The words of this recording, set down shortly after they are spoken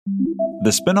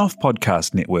The Spin-off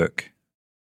Podcast Network.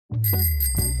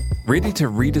 Ready to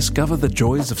rediscover the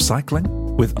joys of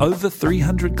cycling? With over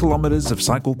 300 kilometres of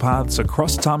cycle paths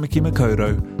across Tāmaki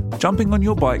Makaurau, jumping on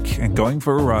your bike and going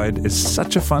for a ride is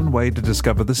such a fun way to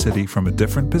discover the city from a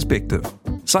different perspective.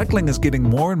 Cycling is getting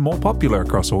more and more popular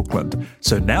across Auckland,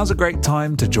 so now's a great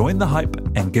time to join the hype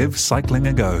and give cycling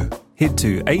a go. Head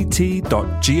to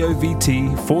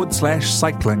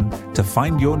at.govt/cycling to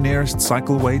find your nearest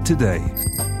cycleway today.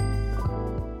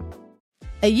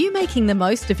 Are you making the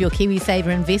most of your KiwiSaver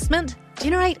investment?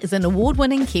 Generate is an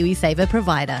award-winning KiwiSaver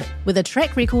provider with a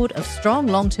track record of strong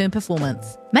long-term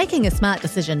performance. Making a smart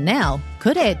decision now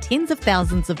could add tens of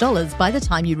thousands of dollars by the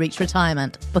time you reach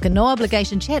retirement. Book a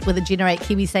no-obligation chat with a Generate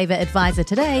KiwiSaver advisor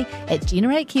today at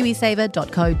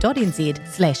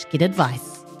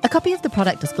generatekiwisaver.co.nz/get-advice. A copy of the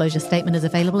product disclosure statement is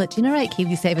available at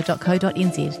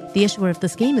generatekiwisaver.co.nz. The issuer of the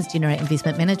scheme is Generate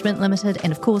Investment Management Limited,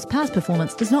 and of course, past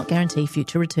performance does not guarantee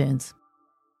future returns.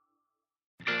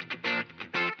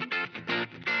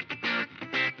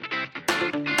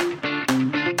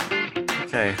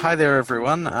 Okay, hi there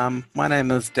everyone. My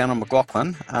name is Danyl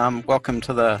Mclauchlan. Welcome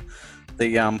to the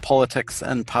Politics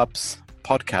in Pubs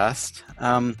podcast.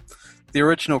 The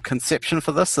original conception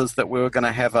for this is that we were going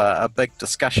to have a big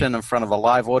discussion in front of a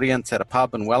live audience at a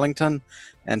pub in Wellington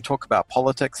and talk about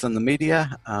politics in the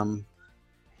media.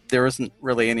 There isn't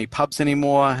really any pubs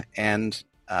anymore, and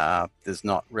there's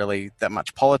not really that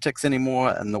much politics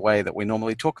anymore in the way that we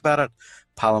normally talk about it.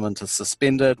 Parliament is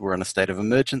suspended, we're in a state of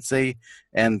emergency,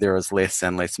 and there is less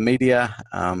and less media.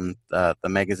 The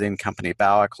magazine company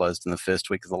Bauer closed in the first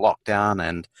week of the lockdown,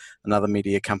 and another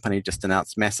media company just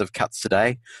announced massive cuts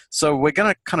today. So we're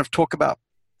going to kind of talk about,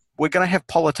 we're going to have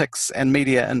politics and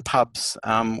media in pubs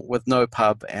with no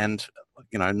pub and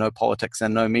no politics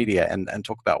and no media, and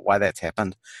talk about why that's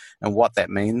happened and what that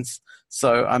means.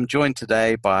 So I'm joined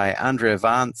today by Andrea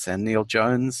Vance and Neale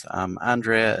Jones.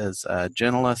 Andrea is a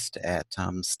journalist at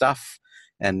Stuff,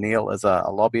 and Neale is a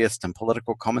lobbyist and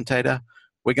political commentator.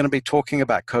 We're going to be talking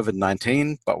about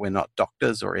COVID-19, but we're not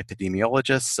doctors or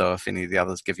epidemiologists, so if any of the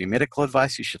others give you medical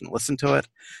advice, you shouldn't listen to it.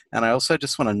 And I also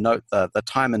just want to note the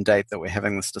time and date that we're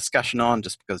having this discussion on,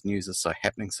 just because news is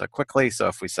happening so quickly. So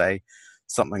if we say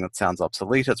something that sounds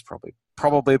obsolete, it's probably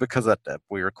because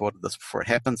we recorded this before it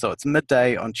happened. So it's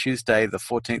midday on Tuesday, the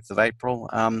 14th of April.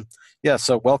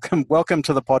 So welcome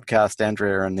to the podcast,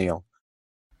 Andrea and Neale.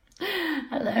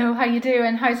 Hello, how you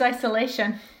doing? How's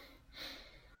isolation?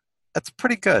 It's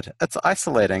pretty good. It's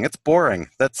isolating. It's boring.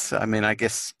 It's a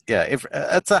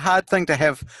hard thing to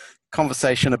have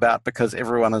conversation about because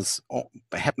everyone is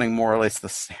happening more or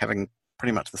less having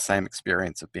pretty much the same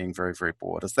experience of being very, very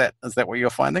bored. Is that what you're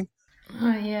finding?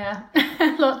 Oh yeah,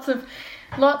 lots of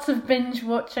binge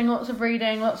watching, lots of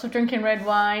reading, lots of drinking red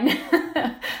wine,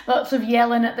 lots of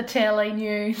yelling at the telly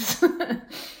news.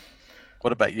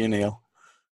 What about you, Neale?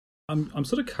 I'm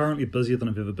sort of currently busier than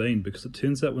I've ever been, because it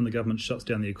turns out when the government shuts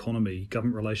down the economy,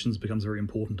 government relations becomes very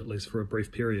important, at least for a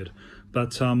brief period.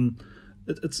 But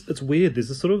it's weird.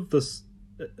 There's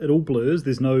it all blurs.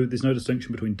 There's no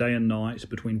distinction between day and night,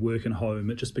 between work and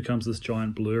home. It just becomes this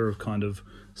giant blur of kind of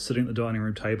sitting at the dining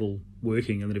room table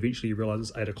working, and then eventually you realise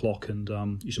it's 8 o'clock and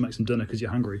you should make some dinner because you're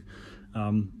hungry.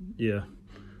 And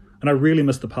I really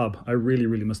miss the pub. I really,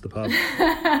 really miss the pub.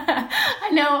 I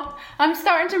know. I'm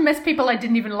starting to miss people I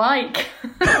didn't even like.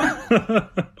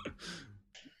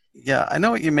 Yeah, I know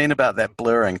what you mean about that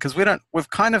blurring, because we've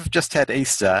kind of just had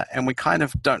Easter, and we kind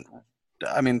of don't,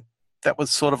 that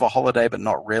was sort of a holiday, but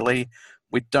not really.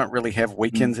 We don't really have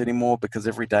weekends anymore because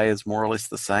every day is more or less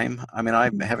the same.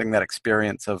 I'm having that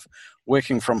experience of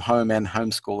working from home and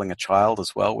homeschooling a child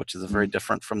as well, which is very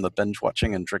different from the binge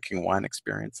watching and drinking wine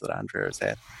experience that Andrea has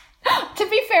had. To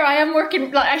be fair, I am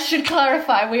working, I should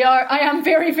clarify, I am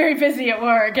very, very busy at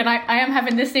work, and I am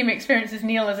having the same experience as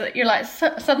Neale, is that you're like,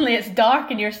 suddenly it's dark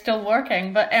and you're still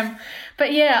working. But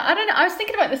yeah, I don't know, I was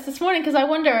thinking about this morning, because I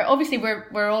wonder, obviously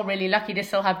we're all really lucky to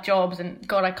still have jobs, and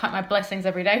God, I count my blessings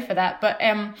every day for that, but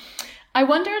I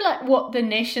wonder what the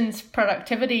nation's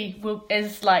productivity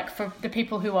is like for the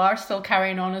people who are still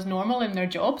carrying on as normal in their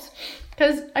jobs.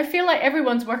 Because I feel like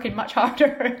everyone's working much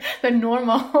harder than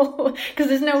normal, because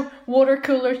there's no water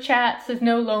cooler chats, there's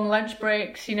no long lunch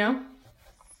breaks,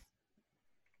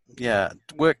 Yeah,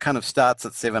 work kind of starts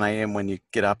at 7 a.m. when you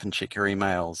get up and check your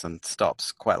emails, and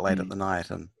stops quite late at the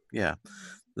night. And yeah,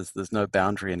 there's no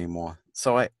boundary anymore.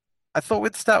 So I thought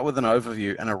we'd start with an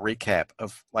overview and a recap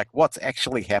of what's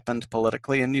actually happened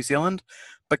politically in New Zealand,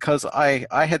 because I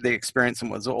had the experience and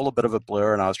it was all a bit of a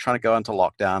blur, and I was trying to go into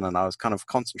lockdown, and I was kind of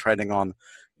concentrating on,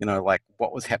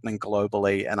 what was happening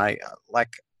globally, and I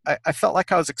felt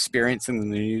like I was experiencing the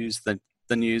news the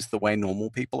the news the way normal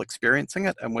people experiencing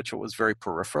it, in which it was very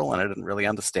peripheral and I didn't really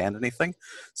understand anything.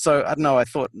 So I don't know, I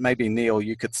thought maybe Neale,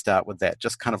 you could start with that,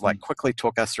 just kind of like quickly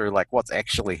talk us through like what's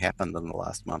actually happened in the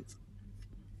last month.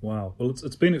 Wow. Well,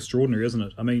 it's been extraordinary, isn't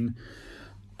it? I mean,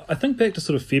 I think back to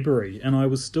sort of February, and I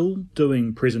was still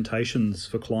doing presentations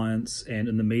for clients and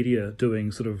in the media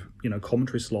doing sort of,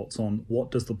 commentary slots on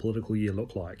what does the political year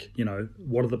look like?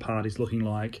 What are the parties looking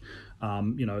like? What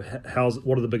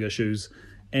are the big issues?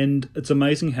 And it's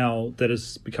amazing how that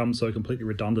has become so completely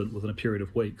redundant within a period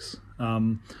of weeks.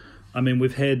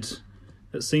 We've had,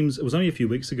 it seems, it was only a few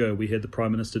weeks ago we had the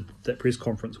Prime Minister, that press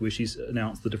conference where she's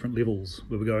announced the different levels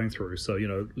we were going through. So,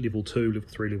 level 2, level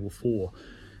 3, level 4.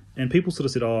 And people sort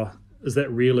of said, is that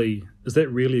really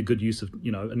a good use of,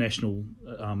 a national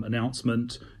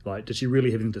announcement? Like, did she really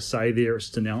have anything to say there? It's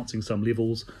just announcing some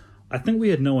levels. I think we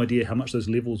had no idea how much those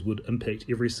levels would impact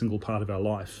every single part of our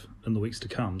life in the weeks to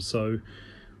come. So,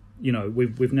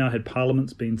 we've now had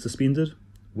parliaments being suspended.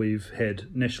 We've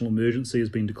had national emergency has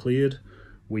been declared.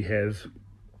 We have,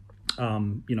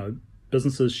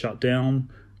 businesses shut down.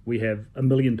 We have 1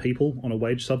 million people on a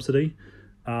wage subsidy.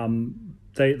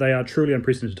 They are truly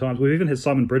unprecedented times. We've even had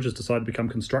Simon Bridges decide to become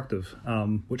constructive,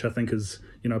 which I think is,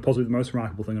 possibly the most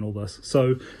remarkable thing in all this.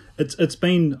 So it's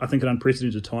been, I think, an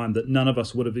unprecedented time that none of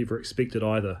us would have ever expected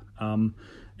either.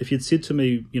 If you'd said to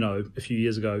me, a few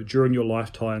years ago, during your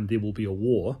lifetime there will be a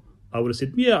war, I would have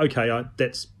said, yeah, okay,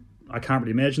 I can't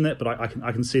really imagine that, but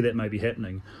I can see that maybe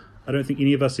happening. I don't think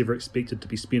any of us ever expected to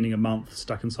be spending a month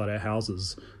stuck inside our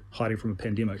houses hiding from a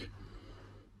pandemic.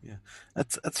 Yeah,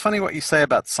 it's funny what you say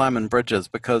about Simon Bridges,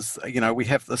 because we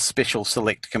have this special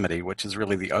select committee, which is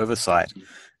really the oversight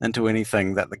into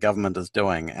anything that the government is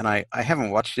doing. And I haven't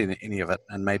watched any of it,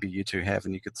 and maybe you two have,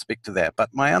 and you could speak to that.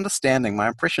 But my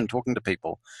impression talking to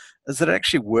people is that it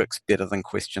actually works better than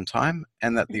Question Time,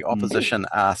 and that the opposition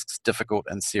asks difficult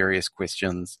and serious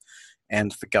questions,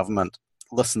 and the government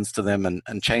listens to them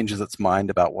and changes its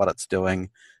mind about what it's doing.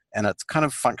 And it's kind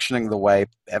of functioning the way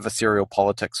adversarial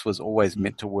politics was always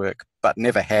meant to work, but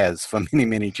never has for many,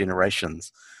 many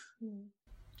generations.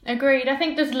 Agreed. I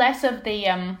think there's less of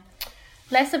the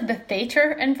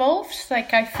theatre involved.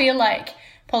 Like, I feel like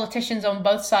politicians on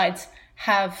both sides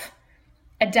have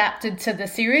adapted to the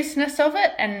seriousness of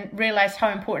it and realised how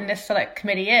important this select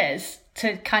committee is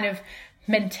to kind of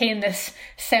maintain this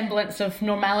semblance of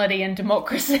normality and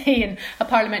democracy and a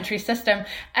parliamentary system.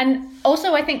 And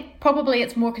also, I think probably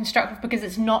it's more constructive because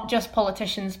it's not just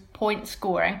politicians point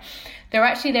scoring. They're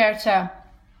actually there to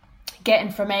get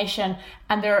information,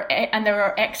 and there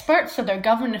are experts, so there are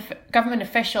government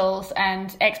officials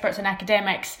and experts and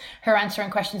academics who are answering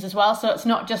questions as well. So it's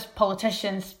not just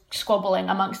politicians squabbling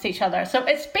amongst each other. So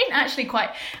it's been actually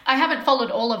quite, I haven't followed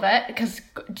all of it because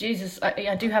Jesus,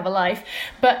 I do have a life,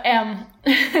 but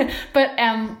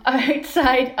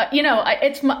outside,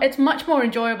 it's much more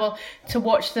enjoyable to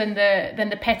watch than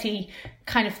the petty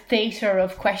kind of theatre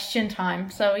of Question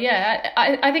Time. So yeah,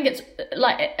 I think it's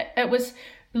like it was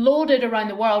lauded around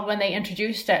the world when they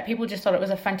introduced it. People just thought it was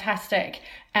a fantastic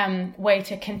way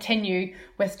to continue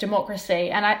with democracy,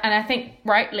 and I think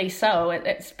rightly so.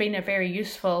 It's been a very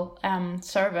useful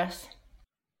service.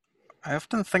 I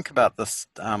often think about this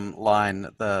line.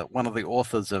 One of the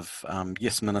authors of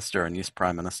Yes Minister and Yes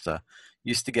Prime Minister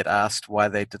used to get asked why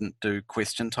they didn't do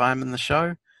Question Time in the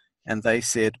show, and they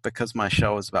said, because my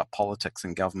show is about politics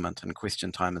and government and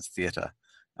Question Time is theatre.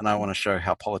 And I want to show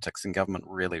how politics and government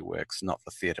really works, not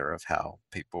the theatre of how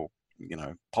people,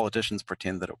 politicians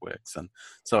pretend that it works. And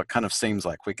so it kind of seems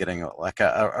like we're getting like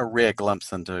a rare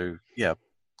glimpse into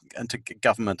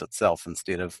government itself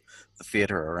instead of the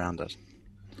theatre around it.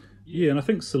 Yeah, and I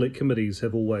think select committees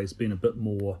have always been a bit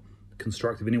more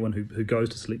constructive. Anyone who goes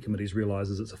to select committees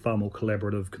realises it's a far more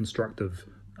collaborative, constructive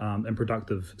and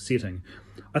productive setting.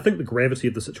 I think the gravity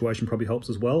of the situation probably helps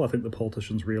as well. I think the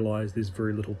politicians realise there's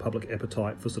very little public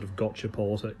appetite for sort of gotcha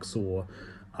politics or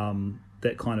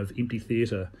that kind of empty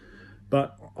theatre.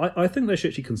 But I think they should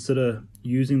actually consider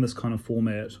using this kind of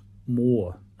format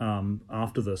more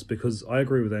after this, because I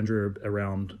agree with Andrea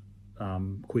around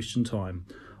Question Time.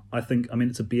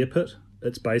 It's a bear pit.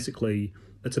 It's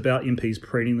about MPs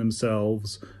preening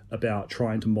themselves, about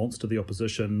trying to monster the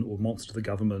opposition or monster the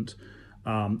government.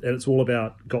 And it's all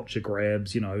about gotcha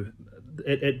grabs.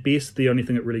 At best, the only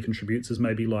thing it really contributes is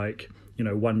maybe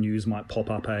One News might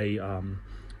pop up a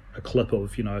clip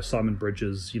of Simon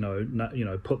Bridges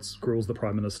grills the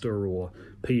Prime Minister, or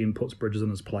PM puts Bridges in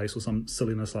his place, or some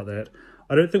silliness like that.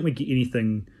 I don't think we get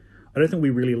anything. I don't think we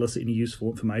really elicit any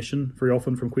useful information very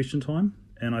often from Question Time,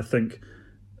 and I think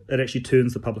it actually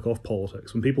turns the public off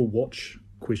politics when people watch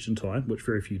Question Time, which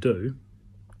very few do.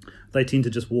 they tend to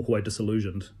just walk away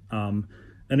disillusioned. And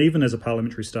even as a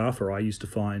parliamentary staffer, I used to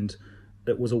find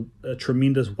it was a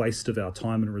tremendous waste of our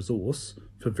time and resource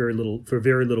for very little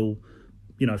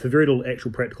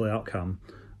actual practical outcome.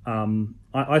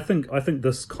 I think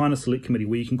this kind of select committee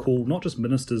where you can call not just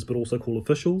ministers but also call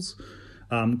officials,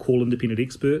 call independent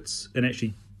experts, and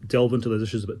actually delve into those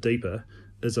issues a bit deeper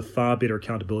is a far better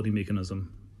accountability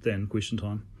mechanism than question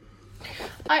time.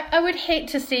 I would hate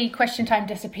to see question time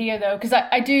disappear though, because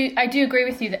I do agree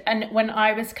with you that, and when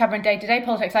I was covering day-to-day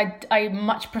politics, I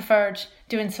much preferred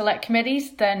doing select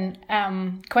committees than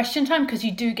question time, because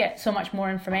you do get so much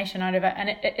more information out of it, and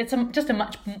it's just a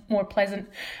much more pleasant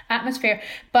atmosphere.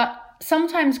 But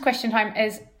sometimes question time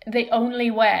is the only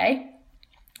way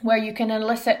where you can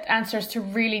elicit answers to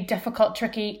really difficult,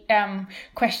 tricky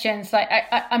questions. Like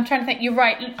I'm trying to think. You're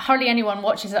right. Hardly anyone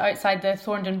watches it outside the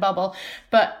Thorndon bubble,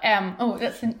 but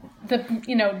that's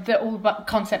the old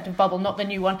concept of bubble, not the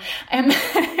new one.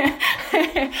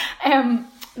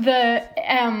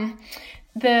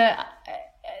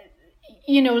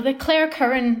 The Claire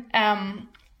Curran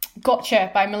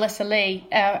Gotcha by Melissa Lee.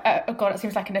 God, it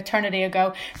seems like an eternity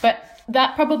ago, but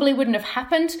that probably wouldn't have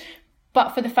happened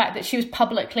but for the fact that she was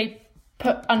publicly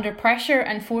put under pressure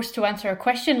and forced to answer a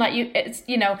question.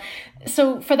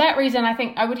 So for that reason, I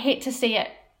think I would hate to see it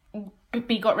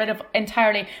be got rid of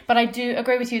entirely. But I do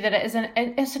agree with you that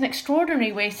it's an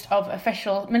extraordinary waste of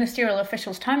ministerial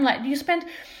officials' time. Like, you spend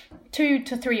 2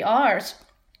 to 3 hours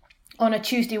on a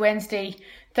Tuesday, Wednesday,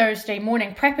 Thursday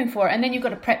morning prepping for it, and then you've got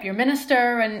to prep your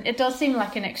minister, and it does seem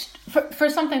like for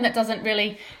something that doesn't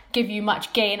really give you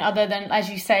much gain other than, as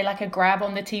you say, like a grab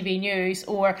on the TV news,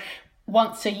 or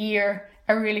once a year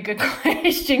a really good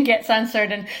question gets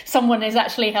answered and someone is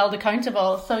actually held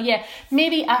accountable. So yeah,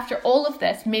 maybe after all of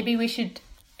this, maybe we should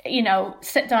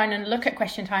sit down and look at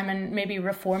question time and maybe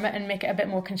reform it and make it a bit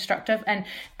more constructive, and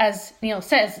as Neale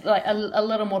says, like a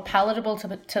little more palatable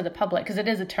to the public, because it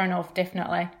is a turn off,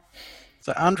 definitely.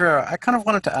 So Andrea, I kind of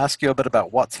wanted to ask you a bit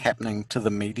about what's happening to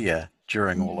the media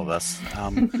during all of this,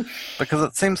 because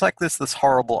it seems like there's this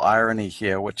horrible irony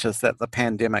here, which is that the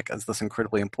pandemic is this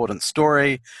incredibly important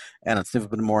story, and it's never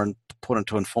been more important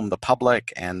to inform the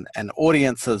public, and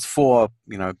audiences for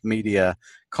media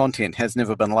content has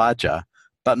never been larger.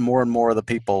 But more and more of the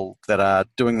people that are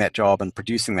doing that job and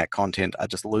producing that content are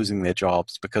just losing their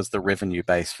jobs because the revenue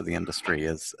base for the industry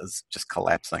is just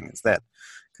collapsing. Is that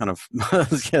kind of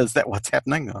is that what's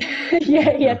happening?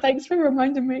 Yeah. Thanks for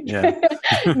reminding me. Yeah.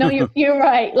 No, you're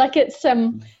right. Like it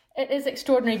is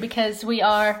extraordinary because we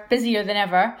are busier than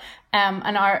ever,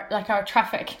 and our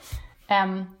traffic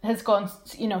has gone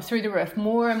through the roof.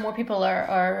 More and more people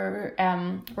are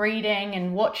reading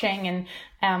and watching,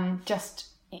 and just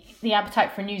the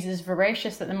appetite for news is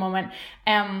voracious at the moment,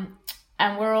 and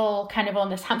we're all kind of on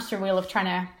this hamster wheel of trying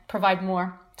to provide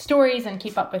more stories and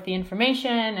keep up with the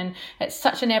information, and it's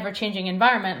such an ever-changing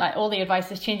environment. Like, all the advice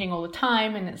is changing all the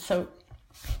time, and it's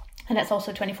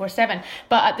also 24/7.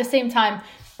 But at the same time,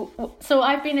 so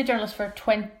I've been a journalist for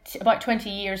about 20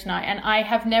 years now, and I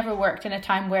have never worked in a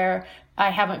time where I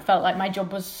haven't felt like my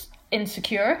job was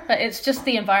insecure. It's just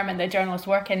the environment that journalists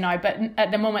work in now, but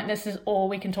at the moment this is all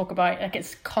we can talk about. Like,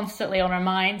 it's constantly on our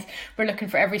minds. We're looking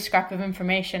for every scrap of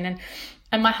information,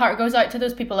 and my heart goes out to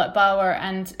those people at Bauer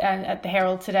and at the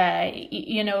Herald today.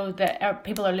 That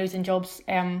people are losing jobs,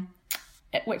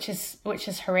 which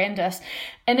is horrendous,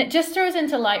 and it just throws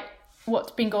into light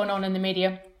what's been going on in the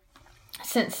media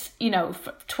since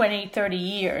 20, 30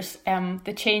 years,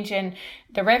 the change in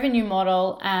the revenue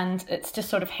model, and it's just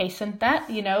sort of hastened that.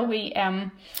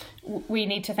 We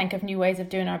need to think of new ways of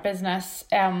doing our business.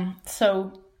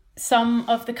 So some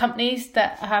of the companies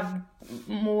that have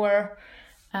more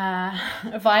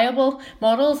viable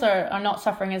models are not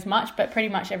suffering as much, but pretty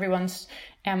much everyone's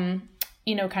kind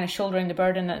of shouldering the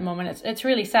burden at the moment. It's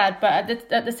really sad, but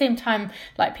at the same time,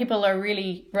 like, people are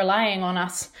really relying on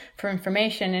us for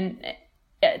information, and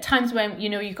at times when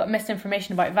you've got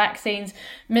misinformation about vaccines,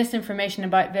 misinformation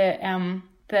about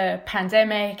the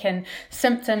pandemic and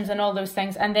symptoms and all those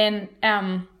things, and then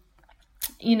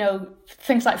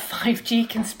things like 5G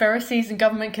conspiracies and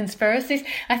government conspiracies.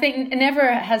 I think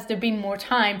never has there been more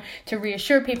time to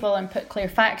reassure people and put clear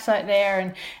facts out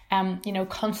there, and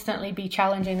constantly be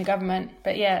challenging the government.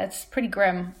 But yeah, it's pretty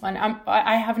grim, and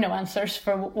I have no answers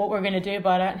for what we're going to do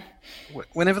about it.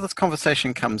 Whenever this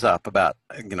conversation comes up about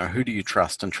who do you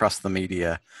trust, and trust in the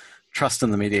media,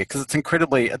 because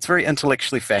it's very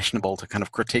intellectually fashionable to kind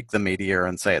of critique the media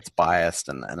and say it's biased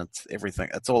and it's everything,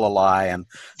 it's all a lie. And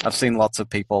I've seen lots of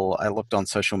people, I looked on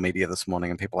social media this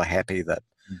morning, and people are happy that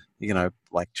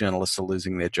like journalists are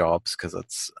losing their jobs because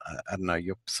it's, I don't know,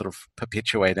 you're sort of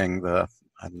perpetuating the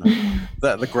I don't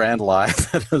know, the grand lie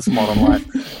that is modern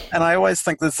life. And I always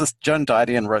think there's this, Joan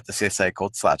Didion wrote this essay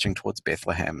called Slouching Towards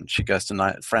Bethlehem. And she goes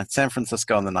to San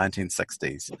Francisco in the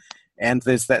 1960s. And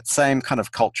there's that same kind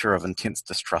of culture of intense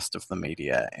distrust of the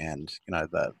media, and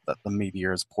that the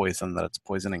media is poison, that it's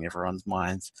poisoning everyone's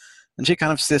minds. And she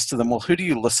kind of says to them, well, who do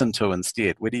you listen to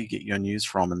instead? Where do you get your news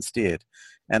from instead?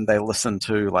 And they listen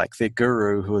to like their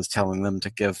guru who is telling them to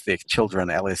give their children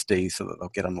LSD so that they'll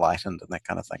get enlightened and that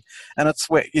kind of thing. And it's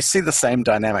where you see the same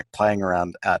dynamic playing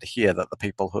around out here, that the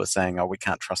people who are saying, oh, we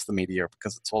can't trust the media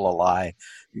because it's all a lie.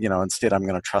 Instead I'm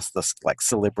going to trust this like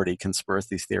celebrity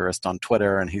conspiracy theorist on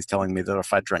Twitter, and he's telling me that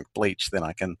if I drink bleach, then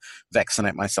I can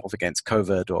vaccinate myself against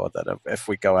COVID, or that if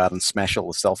we go out and smash all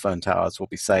the cell phone towers, we'll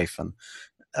be safe. And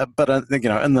but in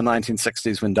the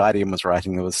 1960s, when Didion was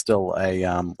writing, there was still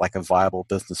a viable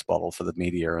business model for the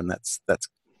media, and that's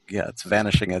it's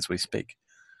vanishing as we speak.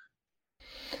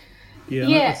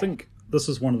 Yeah. I think this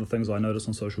is one of the things I notice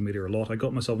on social media a lot. I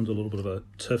got myself into a little bit of a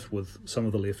tiff with some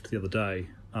of the left the other day.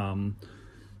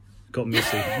 Got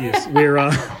messy, yes. Where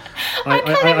I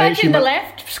can't imagine the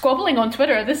left squabbling on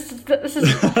Twitter. This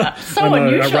is so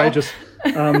unusual. Outrageous.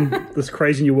 This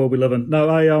crazy new world we live in. No,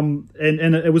 and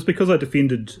it was because I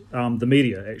defended the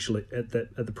media actually at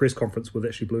the press conference with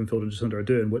actually Bloomfield and Jacinda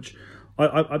Ardern, which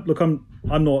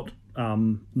I'm not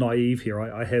naive here.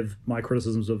 I have my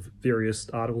criticisms of various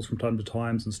articles from time to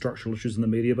time and structural issues in the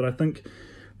media, but I think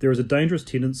there is a dangerous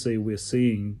tendency we're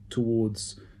seeing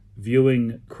towards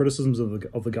viewing criticisms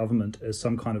of the government as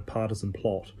some kind of partisan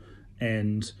plot,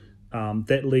 and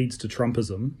that leads to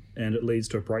Trumpism, and it leads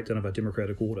to a breakdown of our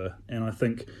democratic order. And I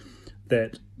think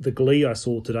that the glee I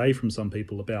saw today from some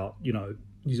people about New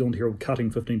Zealand Herald cutting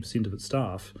 15% of its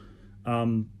staff,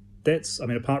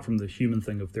 apart from the human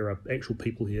thing of there are actual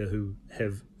people here who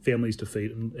have families to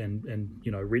feed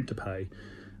and rent to pay,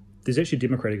 there's actually a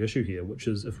democratic issue here, which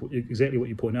is exactly what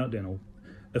you point out, Danyl.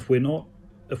 If we're not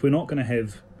going to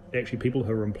have actually people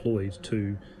who are employed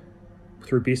to,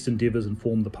 through best endeavours,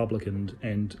 inform the public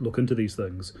and look into these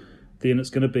things, then it's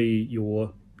going to be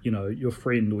your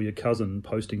friend or your cousin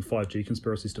posting 5G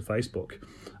conspiracies to Facebook,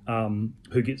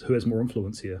 who has more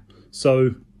influence here.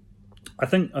 So I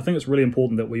think it's really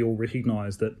important that we all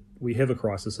recognise that we have a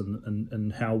crisis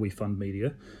in how we fund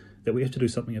media, that we have to do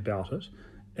something about it,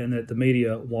 and that the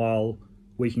media, while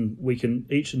we can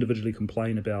each individually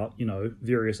complain about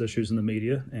various issues in the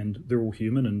media, and they're all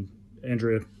human. And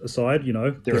Andrea aside,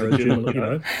 there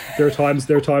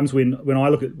are times when I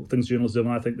look at things journalists do and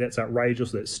I think that's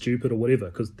outrageous, that's stupid, or whatever,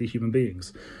 because they're human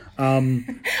beings. Are you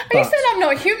saying I'm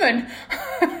not human?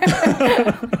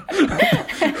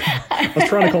 I was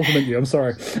trying to compliment you. I'm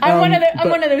sorry. I'm one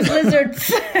of those lizards.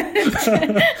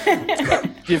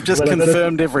 You've just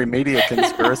confirmed every media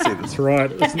conspiracy. That's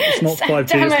right. It's not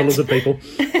 5G, it's the lizard people.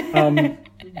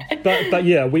 But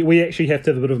yeah, we actually have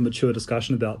to have a bit of a mature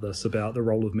discussion about this, about the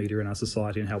role of media in our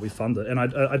society and how we fund it. And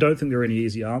I don't think there are any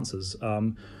easy answers.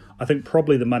 I think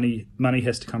probably the money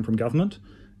has to come from government,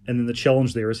 and then the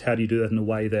challenge there is how do you do that in a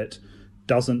way that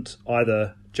doesn't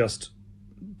either just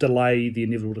delay the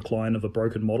inevitable decline of a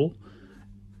broken model,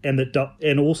 and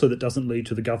also that doesn't lead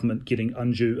to the government getting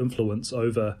undue influence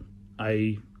over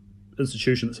a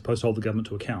institution that's supposed to hold the government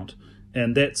to account.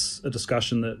 And that's a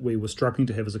discussion that we were struggling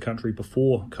to have as a country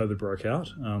before COVID broke out,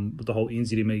 with the whole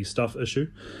NZME stuff issue.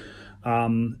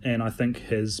 And I think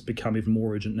has become even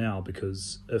more urgent now,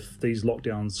 because if these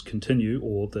lockdowns continue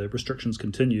or the restrictions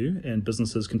continue and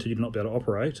businesses continue to not be able to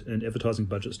operate and advertising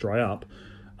budgets dry up,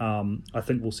 I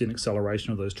think we'll see an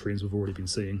acceleration of those trends we've already been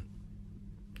seeing.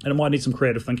 And it might need some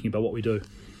creative thinking about what we do.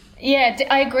 Yeah,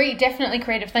 I agree. Definitely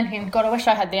creative thinking. God, I wish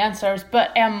I had the answers.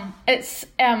 But it's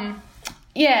kind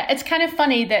of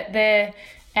funny that the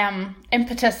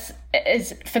impetus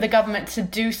is for the government to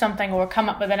do something or come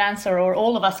up with an answer, or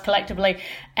all of us collectively,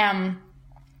 kind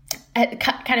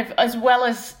of, as well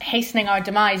as hastening our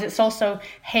demise, it's also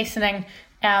hastening,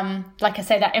 like I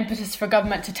say, that impetus for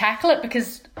government to tackle it,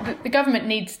 because the government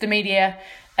needs the media,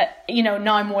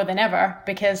 now more than ever,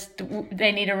 because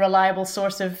they need a reliable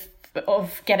source of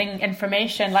getting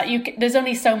information. Like there's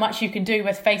only so much you can do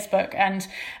with Facebook and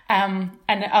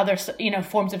other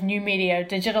forms of new media,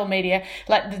 digital media.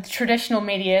 Like the traditional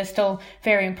media is still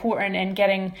very important in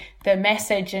getting the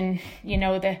message and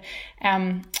the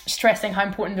stressing how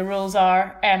important the rules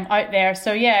are out there.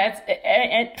 So yeah,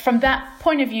 it's from that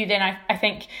point of view, then I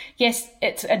think yes,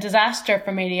 it's a disaster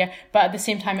for media, but at the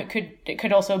same time it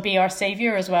could also be our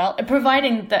savior as well,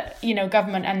 providing that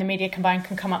government and the media combined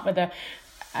can come up with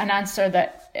an answer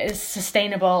that is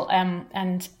sustainable,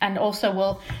 and also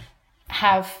will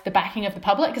have the backing of the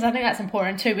public, because I think that's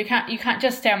important too. You can't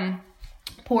just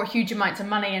pour huge amounts of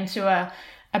money into a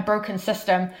broken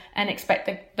system and expect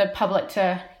the public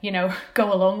to,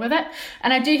 go along with it.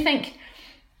 And I do think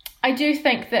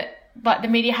that the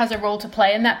media has a role to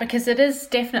play in that, because it is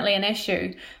definitely an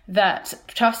issue that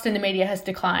trust in the media has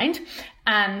declined,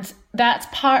 and that's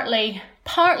partly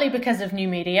because of new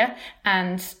media,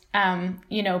 and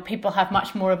people have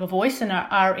much more of a voice and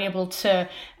are able to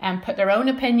put their own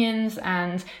opinions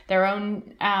and their own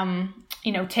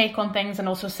take on things, and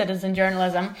also citizen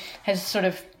journalism has sort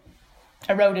of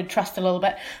eroded trust a little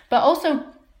bit. But also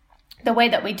the way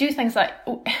that we do things, like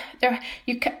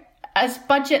as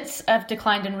budgets have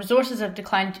declined and resources have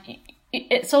declined,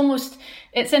 it's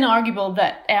inarguable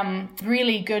that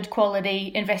really good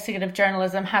quality investigative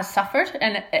journalism has suffered,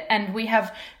 and we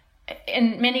have,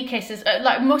 in many cases,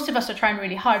 like most of us are trying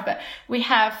really hard, but we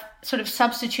have sort of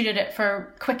substituted it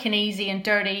for quick and easy and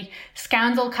dirty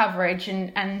scandal coverage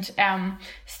and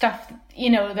stuff,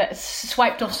 that's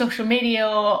swiped off social media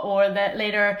or that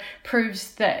later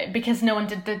proves that because no one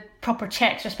did the proper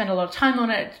checks or spent a lot of time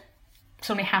on it, it's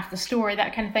only half the story,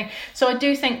 that kind of thing. So I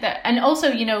do think that, and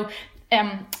also,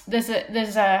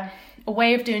 there's a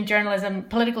way of doing journalism,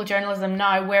 political journalism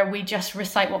now, where we just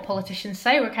recite what politicians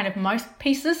say. We're kind of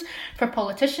mouthpieces for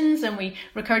politicians, and we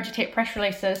regurgitate press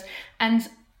releases, and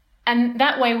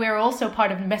that way we're also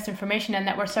part of misinformation, in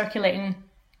that we're circulating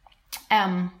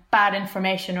bad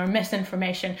information or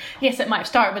misinformation. Yes, it might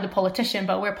start with a politician,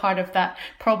 but we're part of that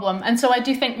problem. And so I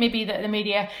do think maybe that the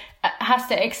media has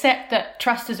to accept that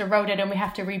trust is eroded, and we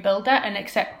have to rebuild that and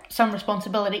accept some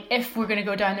responsibility if we're going to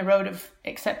go down the road of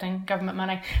accepting government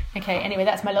money. Okay, anyway,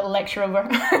 that's my little lecture over.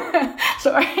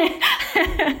 Sorry.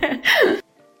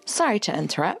 Sorry to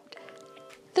interrupt.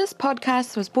 This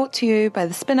podcast was brought to you by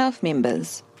the Spin-Off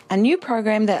members, a new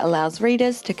program that allows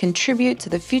readers to contribute to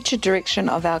the future direction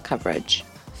of our coverage.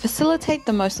 Facilitate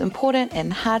the most important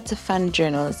and hard-to-fund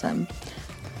journalism.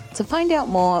 To find out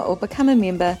more or become a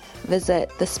member, visit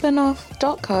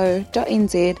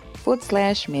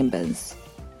thespinoff.co.nz/members.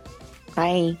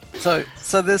 Bye. So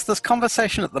there's this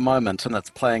conversation at the moment, and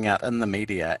it's playing out in the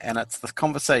media, and it's this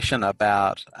conversation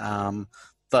about the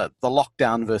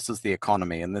lockdown versus the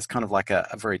economy, and there's kind of like a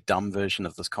very dumb version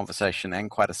of this conversation and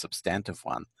quite a substantive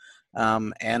one.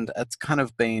 And it's kind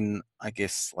of been, I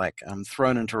guess,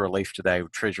 thrown into relief today.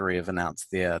 Treasury have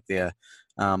announced their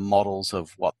models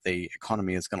of what the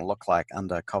economy is going to look like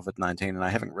under COVID-19, and I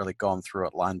haven't really gone through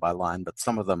it line by line, but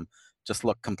some of them just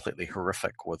look completely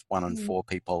horrific, with 1 in 4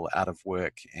 people out of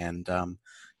work, and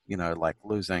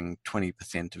losing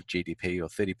 20% of GDP or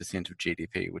 30% of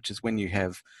GDP, which is when you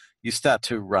start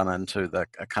to run into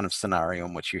a kind of scenario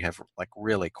in which you have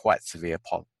really quite severe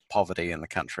poverty in the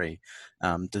country,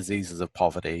 diseases of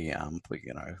poverty,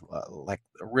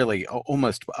 really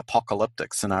almost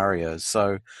apocalyptic scenarios.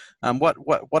 So,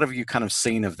 what have you kind of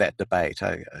seen of that debate?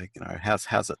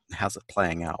 How's it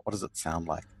playing out? What does it sound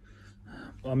like?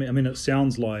 I mean, it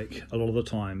sounds like a lot of the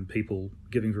time people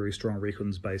giving very strong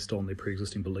reckons based on their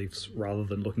pre-existing beliefs rather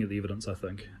than looking at the evidence, I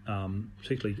think.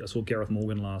 Particularly, I saw Gareth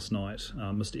Morgan last night,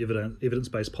 Mr.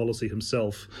 Evidence-Based Policy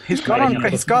himself. He's gone on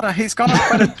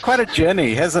quite a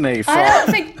journey, hasn't he?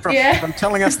 From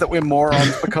telling us that we're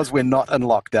morons because we're not in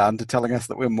lockdown to telling us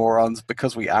that we're morons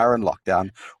because we are in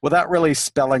lockdown, without really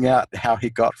spelling out how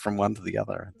he got from one to the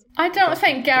other. I don't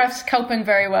think Gareth's coping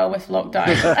very well with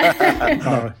lockdown.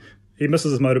 No. He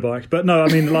misses his motorbike. But no, I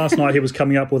mean, last night he was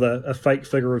coming up with a fake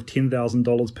figure of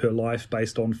 $10,000 per life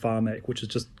based on Pharmac, which is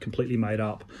just completely made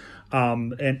up,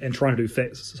 and trying to do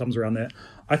facts sums around that.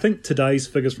 I think today's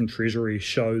figures from Treasury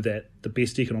show that the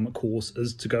best economic course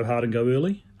is to go hard and go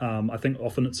early. I think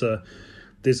often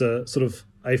there's a sort of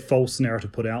a false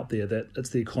narrative put out there that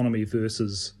it's the economy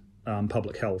versus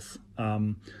public health.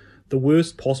 The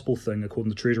worst possible thing,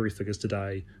 according to Treasury figures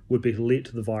today, would be to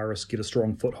let the virus get a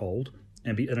strong foothold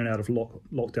and be in and out of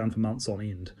lockdown for months on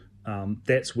end.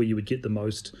 That's where you would get the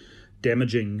most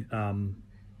damaging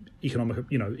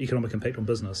economic impact on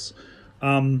business.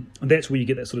 And that's where you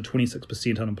get that sort of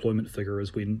 26% unemployment figure,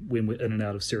 is when we're in and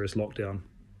out of serious lockdown.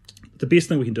 The best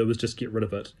thing we can do is just get rid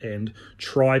of it and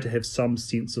try to have some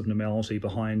sense of normality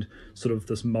behind sort of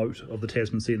this moat of the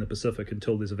Tasman Sea and the Pacific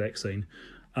until there's a vaccine.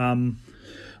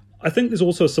 I think there's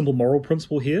also a simple moral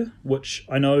principle here, which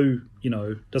I know,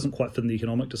 doesn't quite fit in the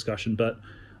economic discussion, but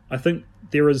I think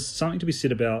there is something to be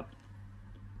said about,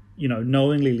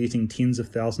 knowingly letting tens of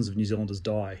thousands of New Zealanders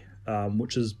die,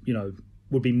 which is,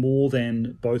 would be more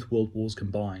than both world wars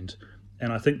combined.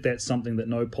 And I think that's something that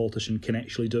no politician can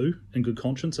actually do in good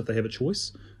conscience if they have a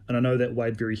choice. And I know that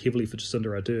weighed very heavily for Jacinda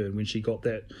Ardern when she saw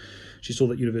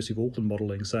that University of Auckland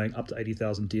modelling saying up to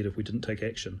 80,000 dead if we didn't take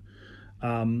action.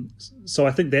 So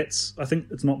I think it's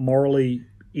not morally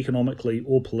economically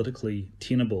or politically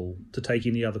tenable to take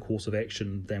any other course of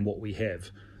action than what we have.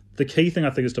 The key thing, I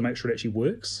think, is to make sure it actually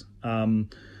works.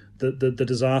 The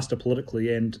disaster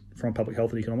politically and from a public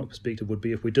health and economic perspective would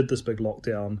be if we did this big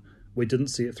lockdown, we didn't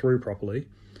see it through properly,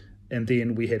 and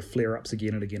then we had flare-ups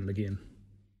again and again and again.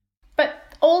 But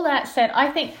all that said, I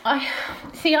think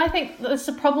there's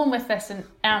a problem with this,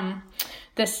 and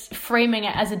this framing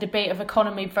it as a debate of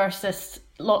economy versus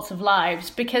lots of lives,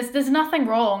 because there's nothing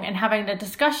wrong in having a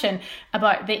discussion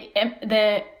about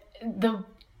the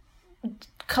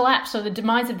collapse or the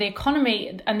demise of the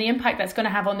economy and the impact that's going to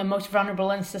have on the most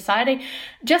vulnerable in society.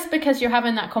 Just because you're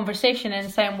having that conversation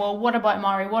and saying, well, what about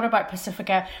Maori? What about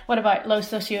Pacifica? What about low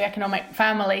socioeconomic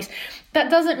families? That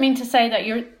doesn't mean to say that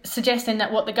you're suggesting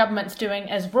that what the government's doing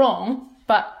is wrong,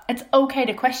 but it's okay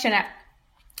to question it.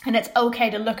 And it's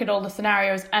okay to look at all the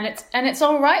scenarios, and it's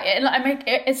all right.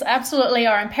 It's absolutely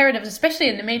our imperative, especially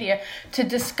in the media, to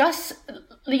discuss.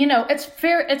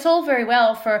 It's all very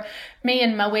well for me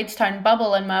in my Wadestown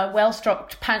bubble and my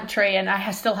well-stocked pantry, and I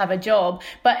still have a job.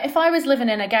 But if I was living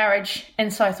in a garage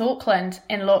in South Auckland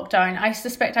in lockdown, I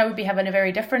suspect I would be having a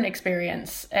very different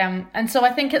experience. And so I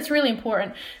think it's really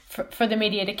important for the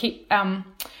media to keep,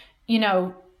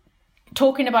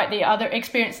 talking about the other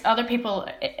people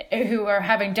who are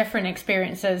having different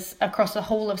experiences across the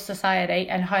whole of society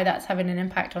and how that's having an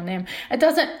impact on them. It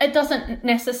doesn't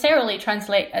necessarily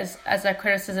translate as a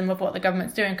criticism of what the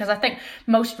government's doing, because I think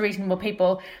most reasonable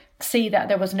people see that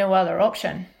there was no other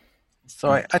option.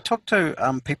 So I talked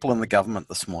to people in the government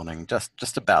this morning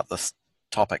just about this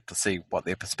topic to see what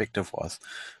their perspective was.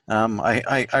 I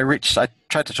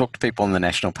tried to talk to people in the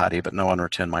National Party, but no one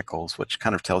returned my calls, which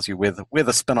kind of tells you where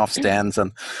the spin-off stands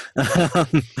and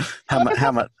how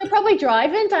much. They're probably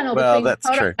driving, Danyl. Well, that's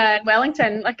true. And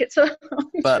Wellington, like it's a.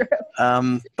 But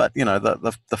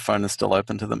the phone is still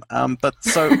open to them. But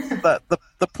so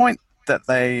the point that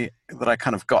I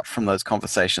kind of got from those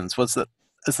conversations is that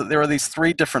there are these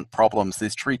three different problems,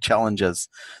 these three challenges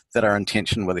that are in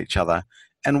tension with each other.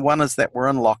 And one is that we're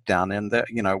in lockdown, and that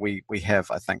we have,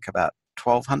 I think, about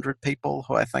 1,200 people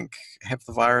who I think have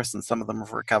the virus, and some of them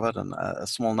have recovered, and a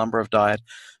small number have died.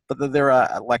 But that there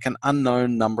are like an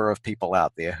unknown number of people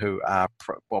out there who are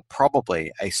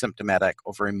probably asymptomatic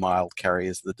or very mild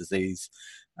carriers of the disease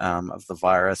of the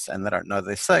virus, and they don't know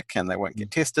they're sick, and they won't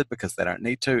get tested because they don't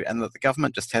need to, and that the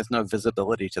government just has no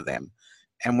visibility to them.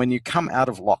 And when you come out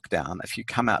of lockdown, if you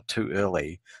come out too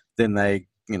early, then they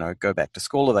go back to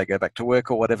school or they go back to work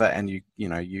or whatever, and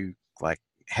you like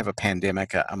have a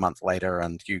pandemic a month later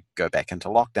and you go back into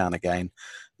lockdown again.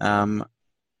 And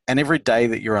every day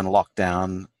that you're in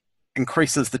lockdown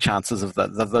increases the chances of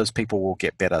that those people will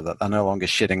get better, that they're no longer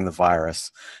shedding the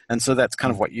virus. And so that's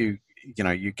kind of what you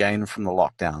gain from the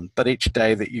lockdown. But each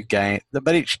day that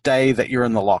you're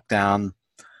in the lockdown,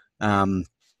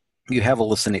 you have all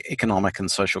this economic and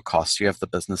social costs. You have the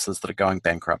businesses that are going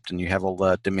bankrupt, and you have all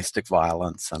the domestic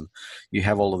violence, and you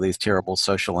have all of these terrible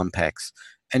social impacts.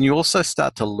 And you also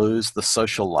start to lose the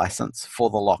social license for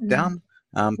the lockdown.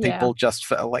 People just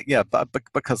feel like, but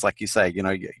because like you say,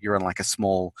 you're in like a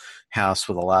small house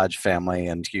with a large family,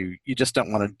 and you just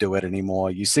don't want to do it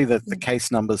anymore. You see that the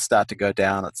case numbers start to go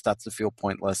down. It starts to feel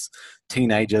pointless.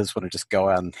 Teenagers want to just go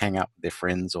out and hang out with their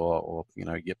friends, or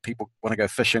people want to go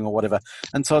fishing or whatever.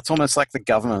 And so it's almost like the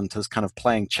government is kind of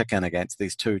playing chicken against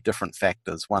these two different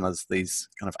factors. One is these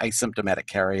kind of asymptomatic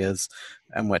carriers,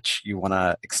 in which you want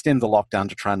to extend the lockdown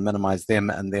to try and minimize them,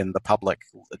 and then the public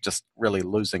just really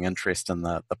losing interest in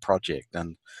the project.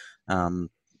 And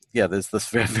there's this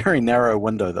very, very narrow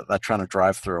window that they're trying to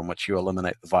drive through, in which you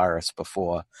eliminate the virus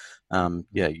before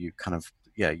you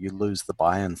lose the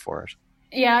buy-in for it.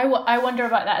 Yeah, I wonder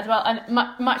about that as well. And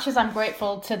much as I'm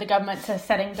grateful to the government to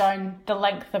setting down the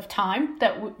length of time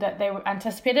that they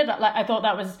anticipated, I thought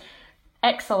that was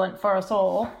excellent for us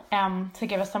all, to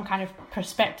give us some kind of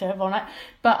perspective on it.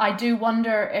 But I do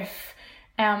wonder if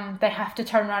they have to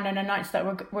turn around and announce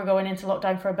that we're going into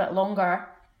lockdown for a bit longer.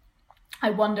 I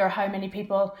wonder how many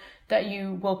people that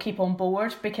you will keep on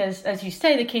board, because as you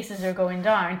say, the cases are going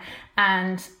down,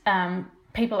 and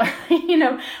people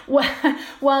are,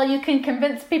 while you can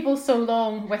convince people so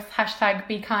long with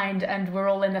 #BeKind and we're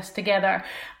all in this together,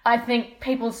 I think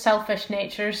people's selfish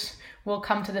natures will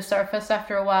come to the surface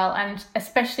after a while, and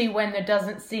especially when there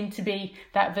doesn't seem to be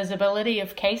that visibility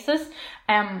of cases.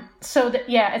 It's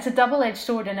a double-edged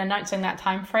sword in announcing that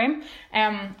time frame.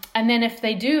 And then if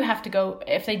they do have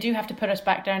to put us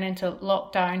back down into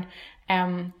lockdown,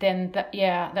 then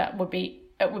that would be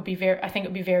it would be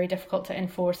very difficult to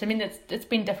enforce. I mean, it's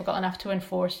been difficult enough to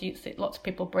enforce. You see lots of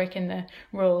people breaking the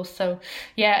rules. So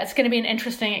yeah, it's going to be an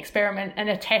interesting experiment and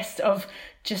a test of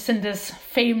Jacinda's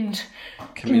famed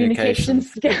communication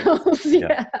skills.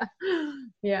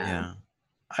 Yeah.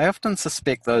 I often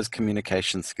suspect those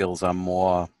communication skills are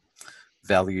more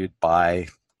valued by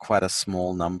quite a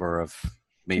small number of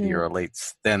media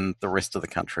elites than the rest of the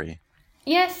country.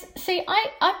 Yes, see,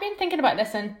 I've been thinking about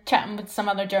this and chatting with some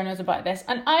other journalists about this,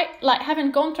 and I, like,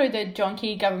 having gone through the John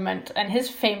Key government and his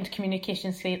famed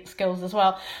communication skills as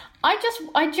well,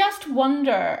 I just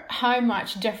wonder how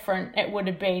much different it would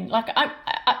have been. Like,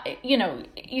 I you know,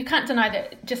 you can't deny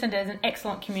that Jacinda is an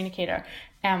excellent communicator,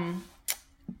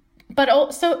 but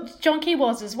also John Key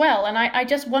was as well, and I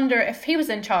just wonder if he was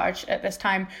in charge at this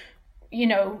time. You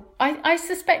know, I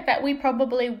suspect that we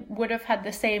probably would have had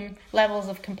the same levels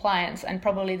of compliance and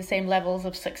probably the same levels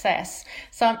of success.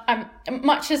 So I'm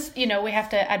much as, you know, we have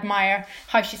to admire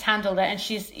how she's handled it, and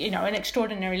she's, you know, an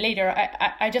extraordinary leader.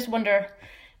 I just wonder,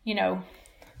 you know,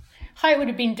 how it would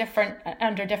have been different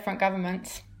under different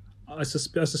governments. I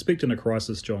suspect in a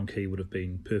crisis, John Key would have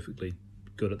been perfectly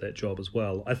good at that job as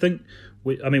well. I think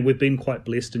we've been quite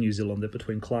blessed in New Zealand that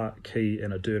between Clark, Key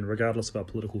and Ardern, regardless of our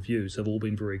political views, have all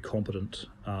been very competent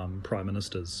prime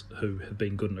ministers who have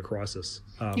been good in a crisis.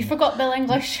 You forgot Bill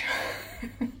English.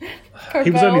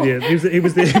 He was only there. He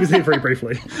was there very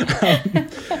briefly.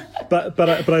 But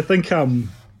I think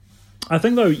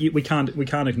though we can't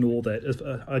ignore that.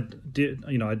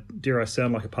 If dare I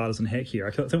sound like a partisan hack here?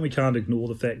 I think we can't ignore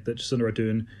the fact that Jacinda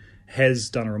Ardern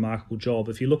has done a remarkable job.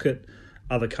 If you look at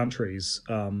other countries,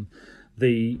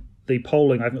 the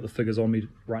polling, I haven't got the figures on me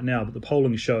right now, but the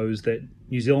polling shows that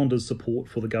New Zealanders' support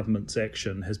for the government's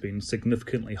action has been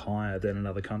significantly higher than in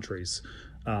other countries.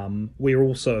 We're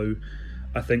also,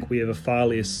 I think we have a far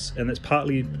less, and that's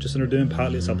partly Jacinda Ardern,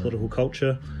 partly it's our political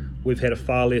culture. We've had a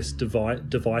far less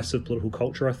divisive political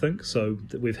culture, I think, so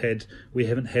that we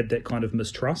haven't had that kind of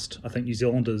mistrust. I think New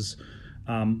Zealanders,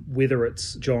 whether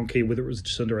it's John Key, whether it was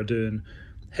Jacinda Ardern,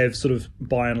 have sort of,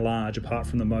 by and large, apart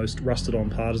from the most rusted-on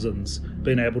partisans,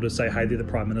 been able to say, hey, they're the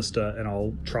Prime Minister and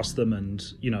I'll trust them and,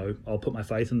 you know, I'll put my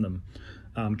faith in them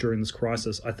during this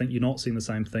crisis. I think you're not seeing the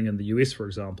same thing in the US, for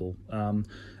example.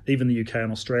 Even the UK and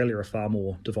Australia are far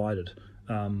more divided.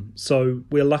 So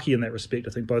we're lucky in that respect,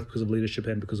 I think, both because of leadership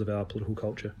and because of our political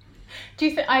culture. Do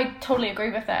you think? I totally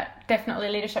agree with that. Definitely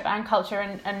leadership and culture,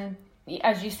 and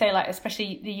as you say, like,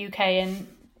 especially the UK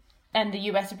and the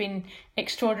US have been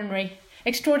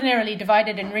extraordinarily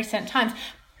divided in recent times.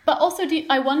 But also,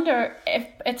 I wonder if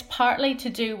it's partly to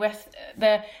do with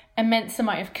the immense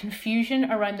amount of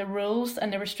confusion around the rules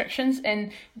and the restrictions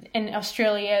in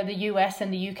Australia, the US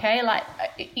and the UK. Like,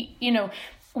 you know,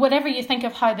 whatever you think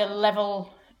of how the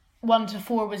level 1 to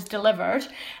 4 was delivered,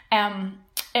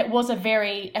 it was a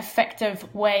very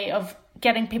effective way of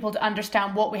getting people to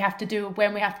understand what we have to do,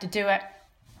 when we have to do it.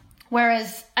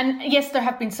 Whereas, and yes, there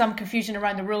have been some confusion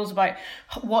around the rules about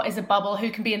what is a bubble,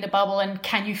 who can be in the bubble, and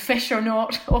can you fish or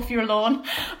not off your lawn.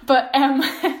 But I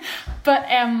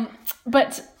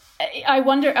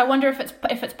wonder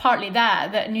if it's partly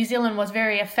that New Zealand was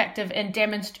very effective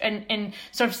in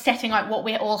sort of setting out what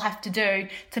we all have to do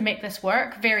to make this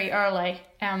work very early.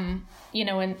 You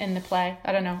know, in the play.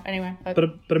 I don't know. Anyway, but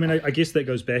I mean, I guess that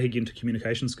goes back again to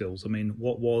communication skills. I mean,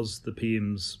 what was the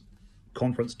PM's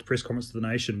press conference to the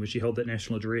nation, where she held that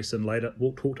national address and later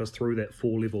talked us through that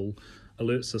 4-level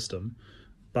alert system,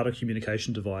 but a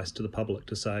communication device to the public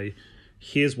to say,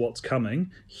 here's what's coming,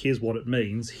 here's what it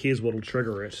means, here's what'll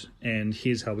trigger it, and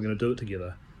here's how we're going to do it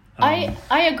together. I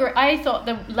agree. I thought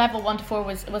the level 1 to 4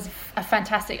 was a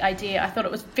fantastic idea. I thought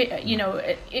it was, you know,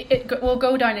 it will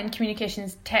go down in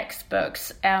communications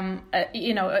textbooks.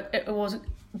 You know, it was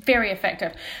very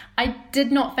effective. I did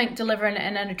not think delivering it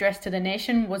in an address to the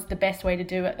nation was the best way to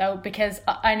do it, though, because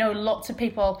I know lots of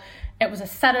people, it was a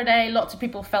Saturday, lots of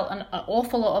people felt an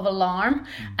awful lot of alarm,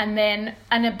 and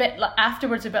a bit like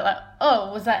afterwards, a bit like,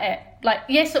 oh, was that it? Like,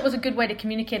 yes, it was a good way to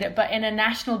communicate it, but in a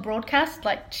national broadcast,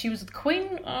 like she was the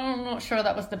Queen, I'm not sure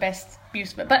that was the best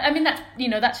use of it. But I mean, that's, you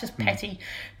know, that's just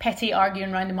petty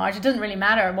arguing around the margin. It doesn't really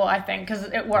matter what I think, because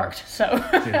it worked. So,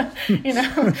 yeah. You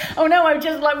know, oh no, I'm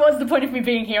just like, what's the point of me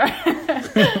being here?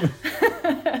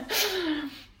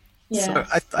 Yeah. So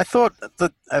I thought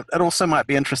that it also might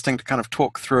be interesting to kind of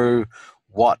talk through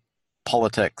what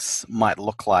politics might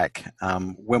look like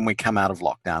when we come out of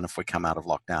lockdown, if we come out of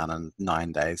lockdown in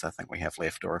 9 days, I think we have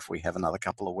left, or if we have another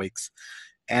couple of weeks.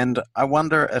 And I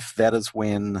wonder if that is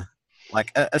when,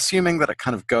 like, assuming that it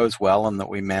kind of goes well and that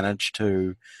we manage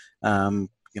to,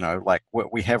 you know, like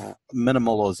we have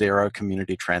minimal or zero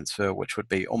community transfer, which would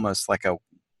be almost like a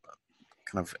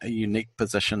kind of a unique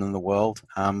position in the world.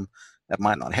 That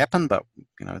might not happen, but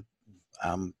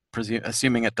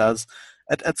assuming it does,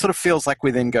 it sort of feels like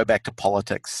we then go back to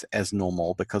politics as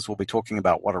normal, because we'll be talking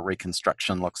about what a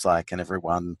reconstruction looks like, and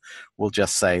everyone will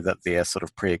just say that their sort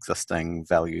of pre-existing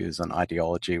values and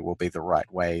ideology will be the right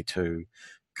way to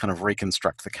kind of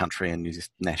reconstruct the country, and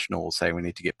National will say we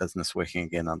need to get business working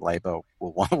again, and Labour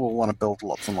will want to build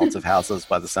lots and lots of houses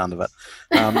by the sound of it.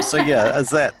 So yeah, is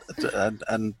that,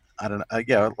 and I don't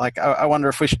know, I wonder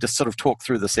if we should just sort of talk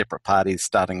through the separate parties,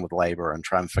 starting with Labour, and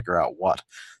try and figure out what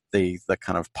the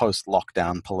kind of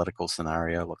post-lockdown political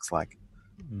scenario looks like.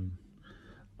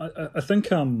 I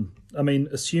think,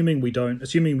 assuming we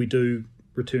do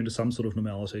return to some sort of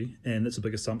normality, and it's a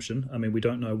big assumption. I mean, we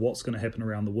don't know what's going to happen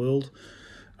around the world.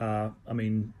 We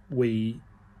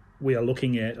are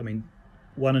looking at,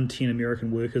 1 in 10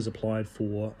 American workers applied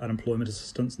for unemployment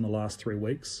assistance in the last 3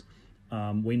 weeks.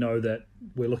 We know that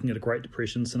we're looking at a Great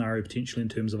Depression scenario potentially in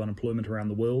terms of unemployment around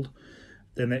the world.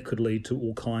 Then that could lead to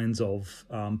all kinds of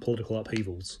political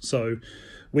upheavals. So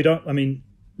we don't,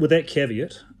 with that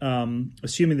caveat,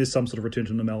 assuming there's some sort of return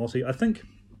to normality, I think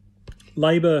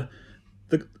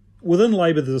within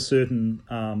Labour there's a certain,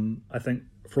 I think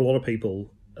for a lot of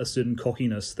people, a certain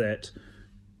cockiness that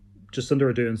Jacinda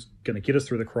Ardern's going to get us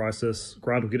through the crisis,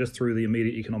 Grant will get us through the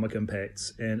immediate economic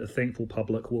impacts, and a thankful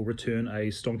public will return a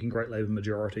stonking great Labour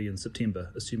majority in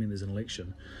September, assuming there's an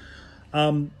election.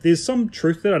 There's some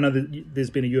truth there. I know that there's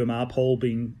been a UMR poll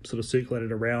being sort of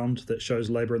circulated around that shows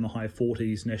Labour in the high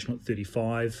 40s, National at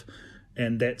 35,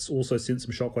 and that's also sent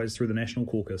some shockwaves through the National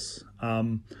caucus.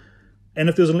 And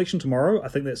if there's an election tomorrow, I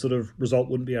think that sort of result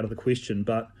wouldn't be out of the question.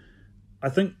 But I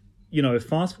think,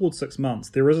 fast forward 6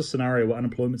 months, there is a scenario where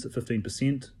unemployment's at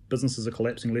 15%, businesses are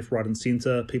collapsing left, right and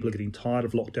centre, people are getting tired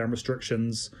of lockdown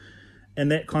restrictions,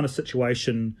 and that kind of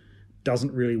situation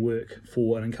doesn't really work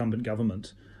for an incumbent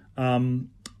government.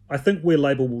 I think where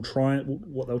Labour will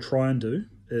what they'll try and do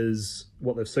is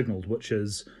what they've signalled, which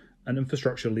is an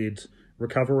infrastructure-led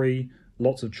recovery,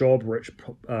 lots of job-rich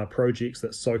projects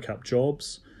that soak up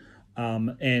jobs,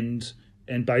 and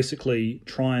basically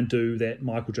try and do that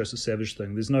Michael Joseph Savage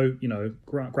thing. There's no,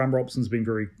 Graham Robson's been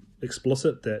very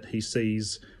explicit that he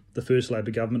sees the first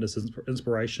Labour government as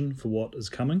inspiration for what is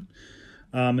coming,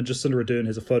 and Jacinda Ardern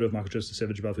has a photo of Michael Joseph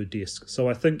Savage above her desk. So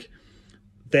I think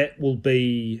that will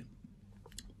be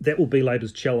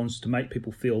Labour's challenge, to make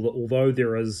people feel that although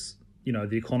there is,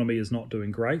 the economy is not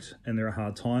doing great and there are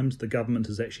hard times, the government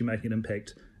is actually making an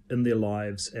impact in their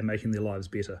lives and making their lives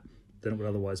better than it would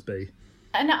otherwise be.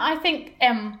 And I think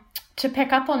to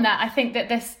pick up on that, I think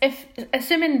that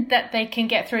assuming that they can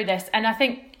get through this, and I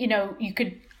think,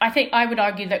 I would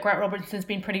argue that Grant Robertson's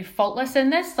been pretty faultless in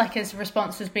this, like his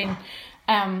response has been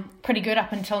pretty good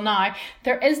up until now.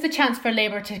 There is the chance for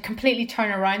Labour to completely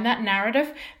turn around that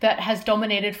narrative that has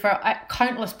dominated for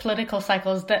countless political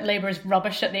cycles, that Labour is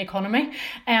rubbish at the economy.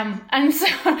 And so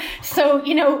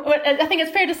I think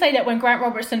it's fair to say that when Grant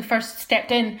Robertson first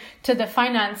stepped in to the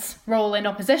finance role in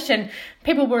opposition,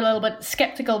 people were a little bit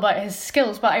sceptical about his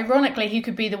skills, but ironically he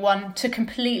could be the one to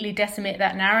completely decimate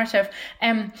that narrative.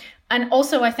 And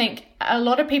also I think a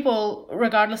lot of people,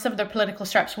 regardless of their political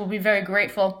stripes, will be very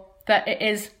grateful that it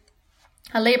is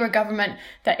a Labour government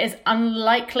that is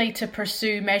unlikely to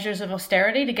pursue measures of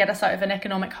austerity to get us out of an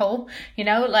economic hole.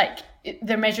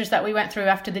 The measures that we went through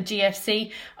after the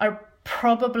GFC are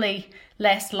probably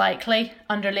less likely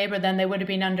under Labour than they would have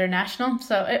been under National.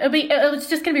 So it's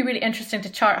just going to be really interesting to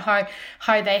chart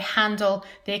how they handle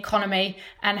the economy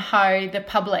and how the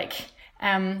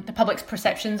public's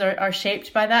perceptions are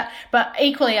shaped by that. But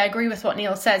equally, I agree with what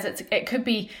Neale says. It could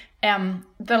be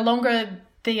the longer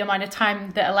the amount of time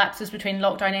that elapses between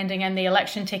lockdown ending and the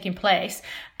election taking place,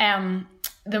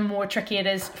 the more tricky it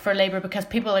is for Labour, because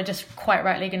people are just quite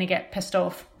rightly going to get pissed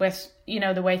off with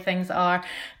the way things are.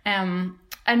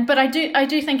 But I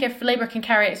do think if Labour can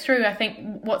carry it through, I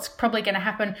think what's probably going to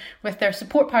happen with their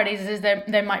support parties is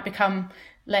they might become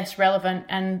less relevant,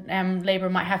 and Labour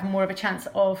might have more of a chance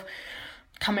of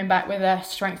coming back with a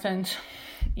strengthened,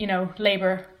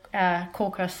 Labour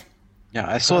caucus. Yeah,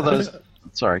 I saw those.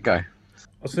 Sorry, go.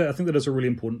 I think that is a really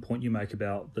important point you make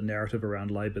about the narrative around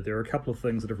Labour. There are a couple of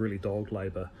things that have really dogged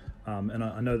Labour, and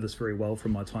I know this very well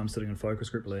from my time sitting in focus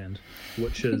group land,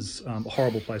 which is a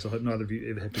horrible place. I hope neither of you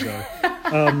ever have to go.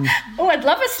 I'd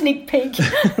love a sneak peek.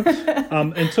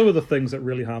 And two of the things that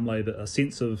really harm Labour are a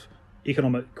sense of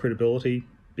economic credibility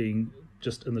being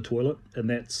just in the toilet, and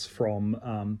that's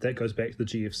from that goes back to the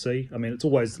GFC. It's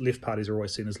always, left parties are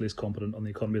always seen as less competent on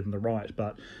the economy than the right,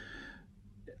 but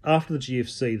after the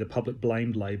GFC, the public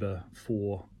blamed Labour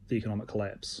for the economic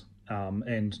collapse.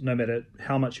 And no matter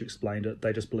how much you explained it,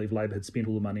 they just believed Labour had spent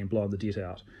all the money and blown the debt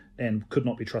out and could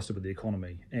not be trusted with the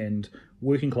economy. And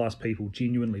working class people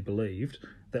genuinely believed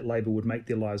that Labour would make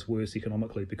their lives worse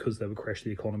economically because they would crash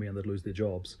the economy and they'd lose their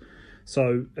jobs.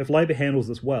 So if Labour handles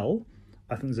this well,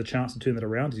 I think there's a chance to turn that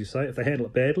around, as you say. If they handle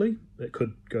it badly, it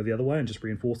could go the other way and just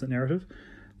reinforce that narrative.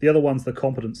 The other one's the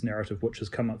competence narrative, which has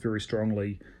come up very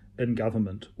strongly in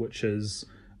government, which is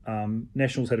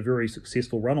Nationals had a very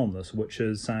successful run on this, which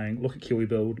is saying, look at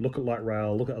KiwiBuild, look at light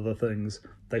rail, look at other things.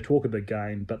 They talk a big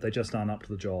game, but they just aren't up to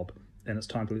the job, and it's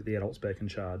time to let the adults back in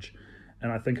charge.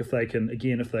 And I think if they can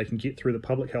get through the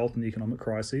public health and the economic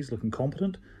crises looking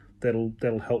competent,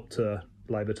 that'll help to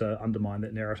Labour to undermine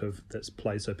that narrative that's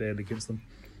played so badly against them.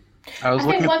 I was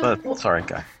looking at the... Sorry,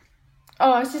 go.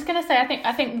 Oh, I was just going to say,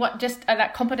 I think what just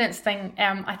that competence thing,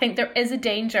 I think there is a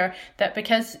danger that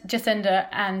because Jacinda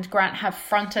and Grant have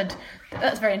fronted,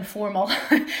 that's very informal,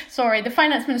 sorry, the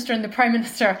Finance Minister and the Prime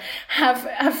Minister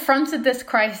have fronted this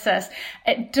crisis,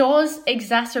 it does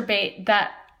exacerbate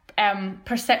that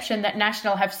perception that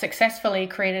National have successfully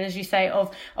created, as you say,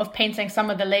 of painting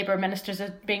some of the Labour ministers as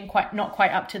being not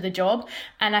quite up to the job.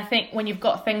 And I think when you've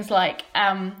got things like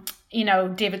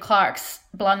David Clark's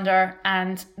blunder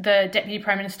and the Deputy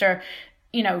Prime Minister,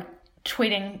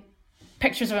 tweeting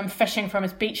pictures of him fishing from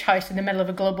his beach house in the middle of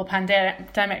a global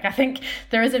pandemic, I think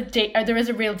there is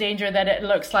a real danger that it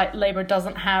looks like Labour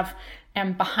doesn't have,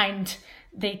 behind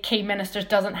the key ministers,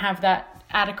 doesn't have that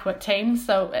adequate team.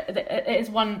 So it is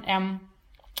one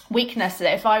weakness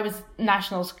that if I was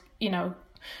Nationals,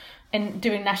 in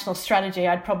doing national strategy,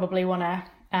 I'd probably want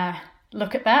to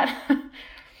look at that.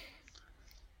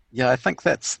 Yeah, I think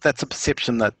that's a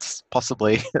perception that's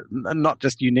possibly not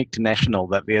just unique to National,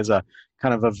 that there's a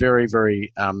kind of a very,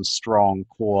 very strong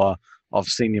core of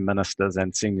senior ministers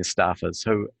and senior staffers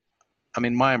who,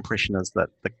 my impression is that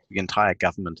the entire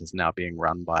government is now being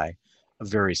run by a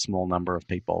very small number of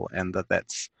people, and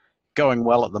that's going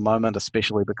well at the moment,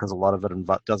 especially because a lot of it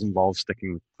does involve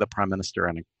sticking the Prime Minister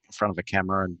in front of a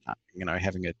camera and,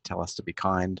 having it tell us to be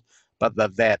kind. But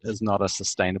that is not a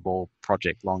sustainable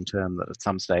project long term, that at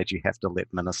some stage you have to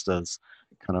let ministers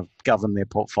kind of govern their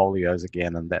portfolios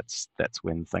again, and that's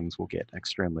when things will get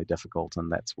extremely difficult,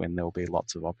 and that's when there will be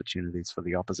lots of opportunities for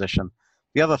the opposition.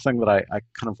 The other thing that I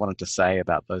kind of wanted to say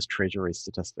about those Treasury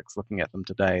statistics, looking at them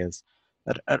today, is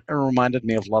it reminded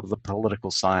me of a lot of the political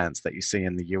science that you see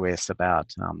in the US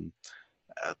about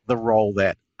the role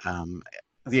that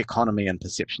the economy and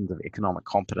perceptions of economic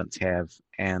competence have.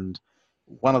 And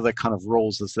one of the kind of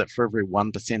rules is that for every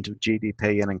 1% of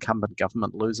GDP, an incumbent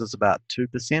government loses about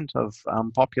 2%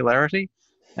 of popularity.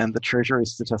 And the Treasury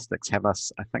statistics have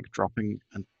us, I think, dropping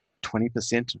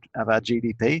 20% of our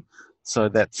GDP. So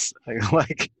that's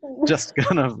like just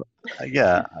kind of,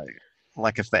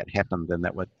 like if that happened, then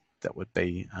that would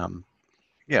be,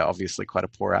 obviously quite a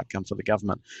poor outcome for the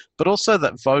government. But also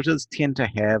that voters tend to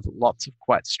have lots of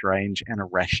quite strange and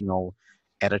irrational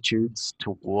attitudes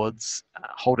towards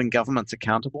holding governments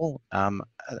accountable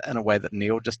in a way that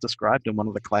Neale just described. And one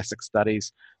of the classic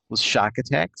studies was shark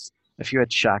attacks. If you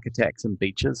had shark attacks in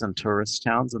beaches and tourist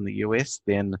towns in the US,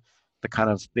 then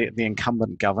the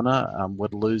incumbent governor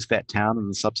would lose that town in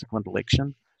the subsequent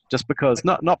election, just because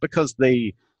not because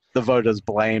the voters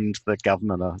blamed the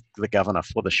governor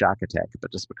for the shark attack,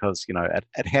 but just because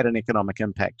it had an economic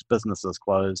impact. Businesses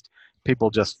closed.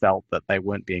 People just felt that they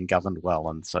weren't being governed well,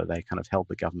 and so they kind of held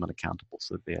the government accountable.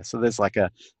 So there's like a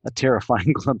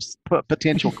terrifying glimpse,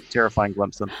 potential terrifying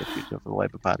glimpse into the future for the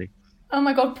Labour Party. Oh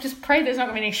my God, just pray there's not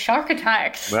going to be any shark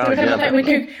attacks. Well, yeah,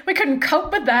 we couldn't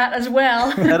cope with that as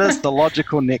well. That is the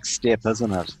logical next step,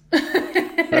 isn't it?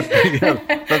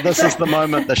 But this is the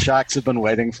moment the sharks have been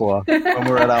waiting for, when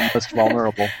we're at our most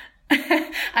vulnerable.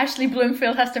 Ashley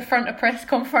Bloomfield has to front a press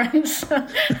conference.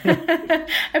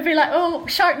 I'd be like, oh,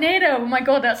 Sharknado, oh my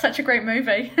God, that's such a great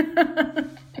movie.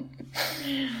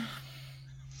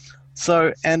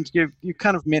 So, and you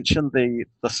kind of mentioned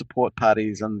the support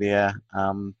parties and their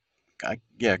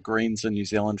Greens in New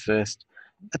Zealand First.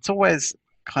 It's always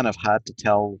kind of hard to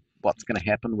tell what's going to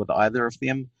happen with either of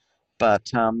them,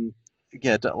 but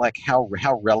like how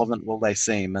relevant will they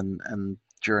seem and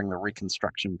during the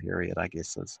Reconstruction period, I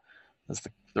guess is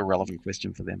the relevant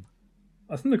question for them.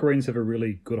 I think the Greens have a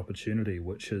really good opportunity,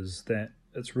 which is that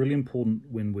it's really important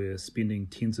when we're spending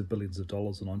tens of billions of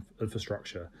dollars on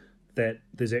infrastructure that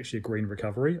there's actually a green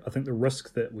recovery. I think the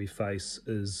risk that we face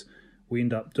is we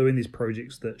end up doing these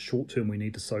projects that short term we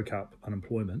need to soak up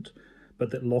unemployment,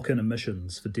 but that lock in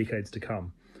emissions for decades to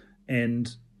come.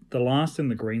 And the last thing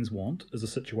the Greens want is a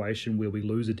situation where we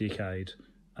lose a decade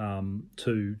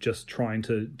to just trying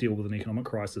to deal with an economic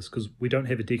crisis, because we don't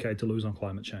have a decade to lose on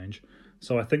climate change.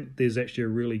 So I think there's actually a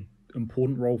really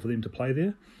important role for them to play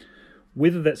there.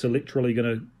 Whether that's electorally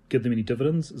going to give them any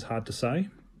dividends is hard to say.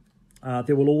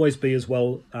 There will always be as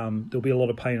well, there'll be a lot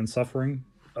of pain and suffering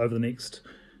over the next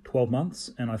 12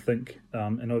 months, and I think,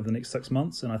 and over the next 6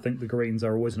 months, and I think the Greens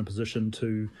are always in a position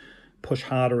to push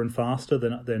harder and faster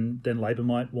than Labour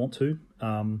might want to.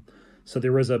 So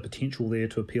there is a potential there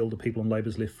to appeal to people on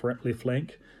Labour's left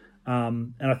flank.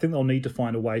 And I think they'll need to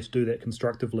find a way to do that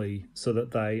constructively so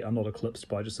that they are not eclipsed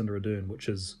by Jacinda Ardern, which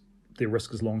is their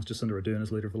risk as long as Jacinda Ardern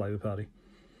is leader of the Labour Party.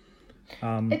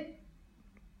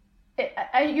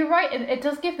 You're right. It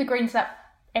does give the Greens that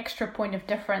extra point of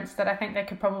difference that I think they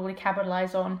could probably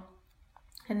capitalise on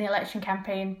in the election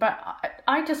campaign. But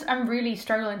I'm really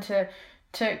struggling to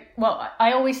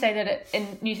I always say that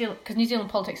in New Zealand, because New Zealand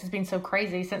politics has been so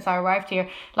crazy since I arrived here.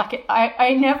 Like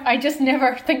I just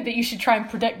never think that you should try and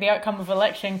predict the outcome of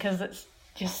election, because it's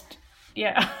just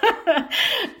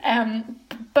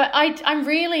but I'm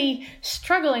really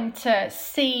struggling to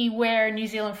see where New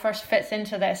Zealand First fits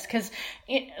into this, because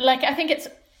I think it's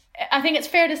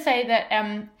fair to say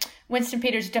that Winston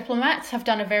Peters' diplomats have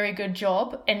done a very good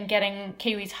job in getting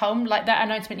Kiwis home. Like that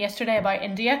announcement yesterday about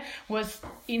India was,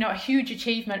 a huge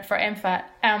achievement for MFAT.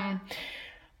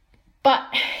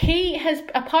 But he has,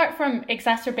 apart from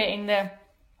exacerbating the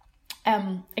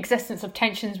existence of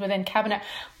tensions within cabinet,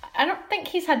 I don't think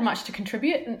he's had much to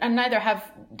contribute, and neither have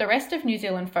the rest of New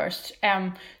Zealand First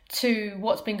to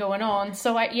what's been going on.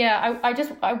 So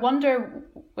I wonder.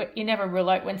 You never rule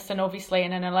out Winston, obviously,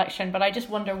 in an election, but I just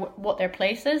wonder what their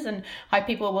place is and how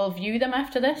people will view them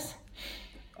after this.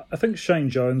 I think Shane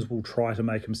Jones will try to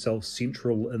make himself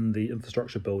central in the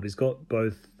infrastructure build. He's got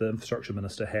both the infrastructure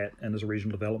minister hat and his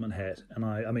regional development hat. And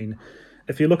I mean,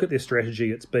 if you look at their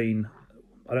strategy, I don't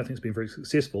think it's been very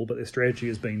successful, but their strategy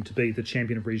has been to be the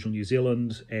champion of regional New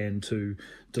Zealand and to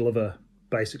deliver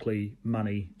basically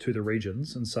money to the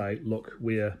regions and say, look,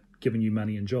 we're giving you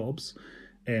money and jobs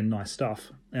and nice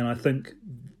stuff. And I think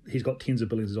he's got tens of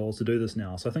billions of dollars to do this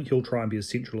now. So I think he'll try and be as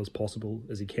central as possible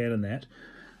as he can in that.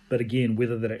 But again,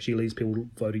 whether that actually leads people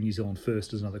voting New Zealand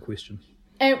First is another question.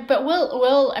 But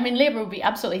Labour would be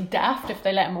absolutely daft if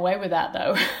they let him away with that,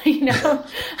 though. Yeah,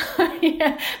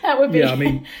 that would be. Yeah,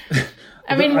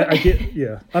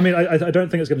 I don't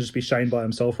think it's going to just be Shane by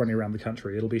himself running around the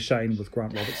country. It'll be Shane with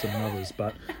Grant Robertson and others.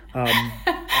 But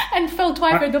and Phil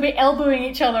Twyford, they'll be elbowing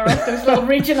each other off those little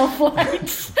regional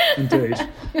flights. Indeed.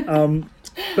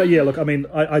 But yeah, look, I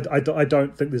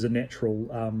don't think there's a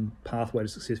natural pathway to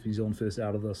success for New Zealand First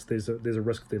out of this. There's a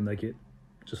risk for them they get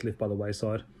just left by the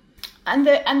wayside. And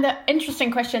the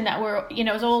interesting question that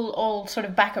is all sort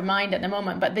of back of mind at the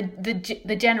moment, but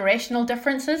the generational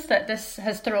differences that this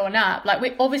has thrown up, like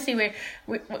we're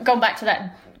going back to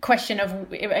that question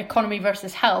of economy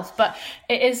versus health, but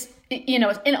it is,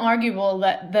 it's inarguable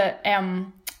that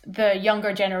the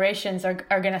younger generations are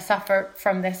going to suffer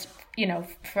from this,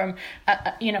 for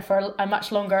a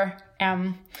much longer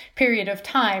period of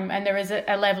time, and there is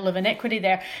a level of inequity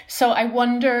there. So I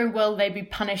wonder, will they be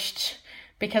punished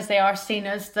because they are seen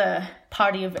as the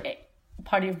party of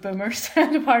boomers?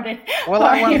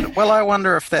 I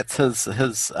wonder if that's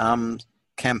his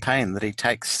campaign that he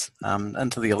takes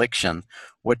into the election,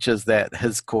 which is that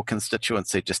his core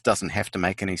constituency just doesn't have to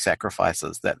make any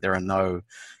sacrifices, that there are no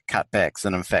cutbacks,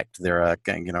 and in fact there are,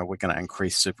 we're going to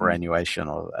increase superannuation,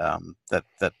 or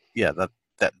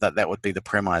that would be the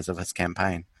premise of his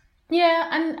campaign. Yeah,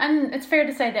 and it's fair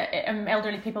to say that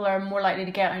elderly people are more likely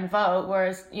to get out and vote,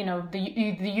 whereas the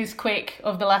youth quake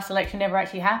of the last election never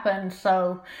actually happened.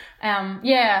 So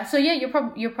you're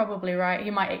probably right. He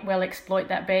might well exploit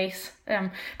that base,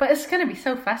 but it's going to be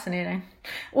so fascinating.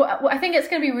 Well, I think it's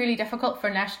going to be really difficult for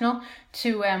National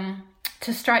to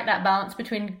strike that balance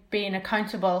between being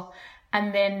accountable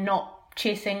and then not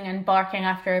chasing and barking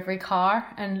after every car,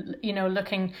 and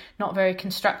looking not very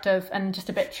constructive and just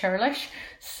a bit churlish.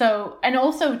 So, and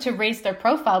also to raise their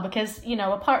profile, because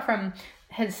apart from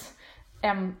his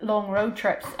long road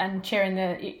trips and chairing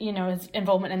his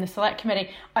involvement in the select committee,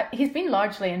 he's been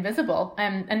largely invisible,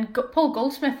 and Paul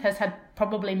Goldsmith has had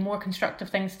probably more constructive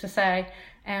things to say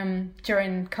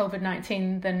during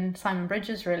COVID-19 than Simon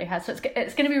Bridges really has. So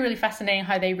it's going to be really fascinating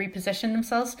how they reposition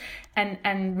themselves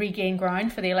and regain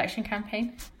ground for the election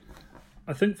campaign.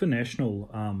 I think for National,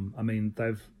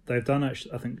 they've done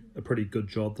actually, I think, a pretty good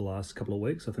job the last couple of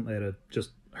weeks. I think they had a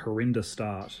just horrendous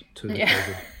start to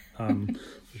COVID.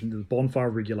 The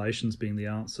bonfire regulations being the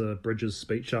answer, Bridges'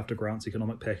 speech after Grant's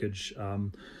economic package,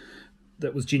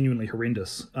 that was genuinely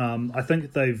horrendous. I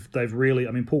think they've really.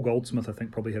 I mean, Paul Goldsmith, I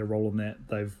think, probably had a role in that.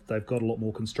 They've got a lot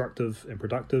more constructive and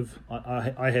productive.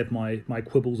 I have my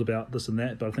quibbles about this and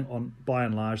that, but I think by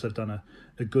and large they've done a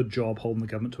good job holding the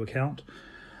government to account.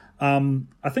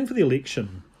 I think for the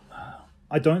election,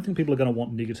 I don't think people are going to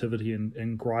want negativity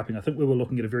and griping. I think we were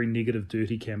looking at a very negative,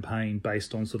 dirty campaign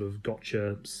based on sort of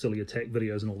gotcha, silly attack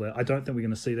videos and all that. I don't think we're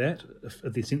going to see that if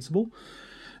they're sensible.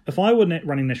 If I were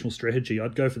running national strategy,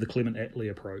 I'd go for the Clement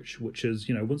Attlee approach, which is,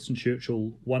 Winston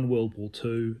Churchill won World War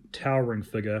II, towering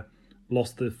figure,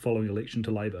 lost the following election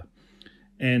to Labour.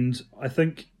 And I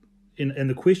think in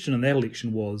the question in that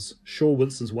election was, sure,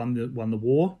 Winston's won the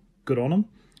war, good on him,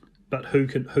 but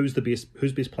who's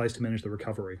best placed to manage the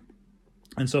recovery?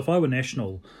 And so if I were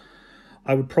national,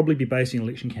 I would probably be basing an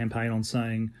election campaign on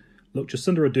saying, look,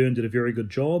 Jacinda Ardern did a very good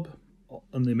job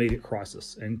in the immediate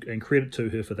crisis, and credit to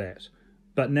her for that.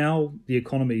 But now the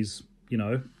economy's,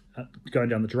 going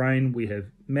down the drain. We have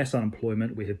mass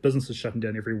unemployment. We have businesses shutting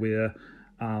down everywhere.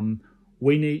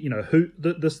 We need,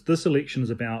 this election is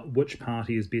about which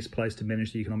party is best placed to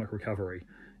manage the economic recovery.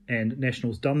 And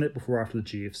National's done that before after the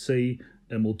GFC,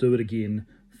 and we'll do it again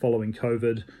following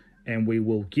COVID, and we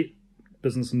will get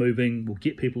business moving, we'll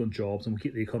get people in jobs, and we'll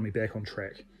get the economy back on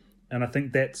track. And I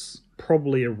think that's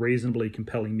probably a reasonably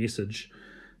compelling message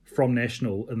from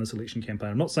National in this election campaign.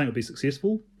 I'm not saying it'll be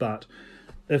successful, but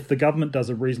if the government does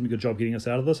a reasonably good job getting us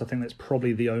out of this, I think that's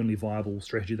probably the only viable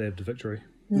strategy they have to victory.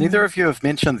 Neither of you have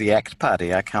mentioned the ACT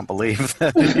Party. I can't believe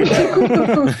that.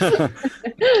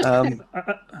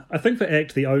 I think for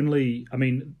ACT,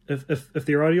 if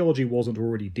their ideology wasn't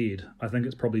already dead, I think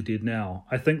it's probably dead now.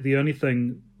 I think the only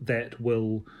thing that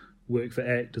will work for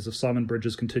ACT is if Simon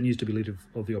Bridges continues to be leader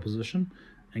of the opposition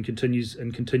and continues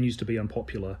to be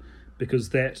unpopular,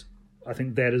 because I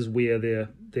think that is where their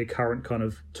current kind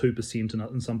of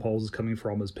 2% in some polls is coming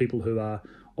from, is people who are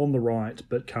on the right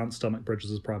but can't stomach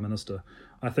Bridges as Prime Minister.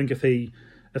 I think if he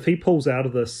pulls out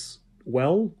of this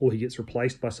well, or he gets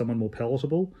replaced by someone more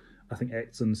palatable, I think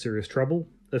ACT's in serious trouble.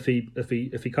 If he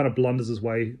kind of blunders his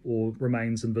way or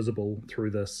remains invisible through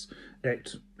this,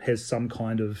 ACT has some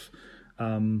kind of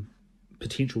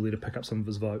potential there to pick up some of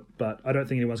his vote. But I don't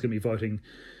think anyone's going to be voting.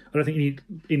 I don't think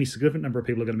any significant number of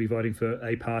people are going to be voting for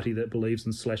a party that believes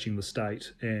in slashing the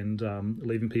state and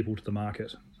leaving people to the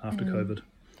market after COVID.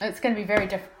 It's going to be very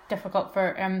difficult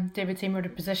for David Seymour to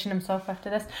position himself after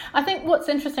this. I think what's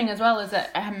interesting as well is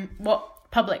that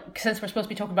since we're supposed to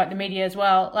be talking about the media as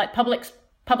well, like public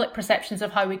perceptions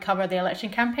of how we cover the election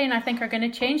campaign, I think are going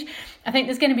to change. I think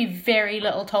there's going to be very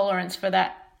little tolerance for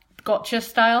that gotcha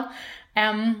style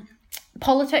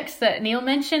politics that Neale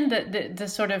mentioned, the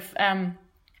sort of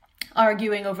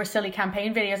arguing over silly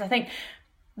campaign videos. I think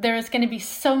there is going to be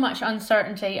so much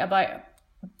uncertainty about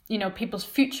people's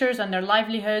futures and their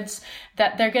livelihoods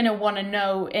that they're going to want to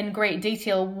know in great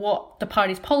detail what the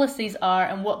party's policies are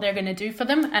and what they're going to do for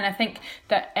them. And I think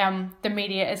that the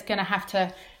media is going to have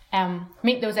to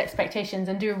meet those expectations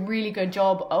and do a really good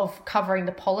job of covering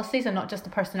the policies and not just the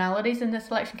personalities in this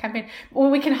election campaign. Well,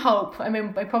 we can hope. I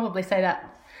mean, I probably say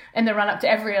that in the run-up to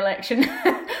every election.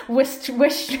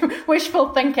 Wishful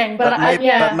thinking. But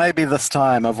maybe this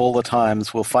time, of all the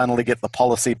times, we'll finally get the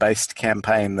policy-based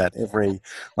campaign that every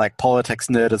politics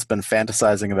nerd has been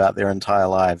fantasizing about their entire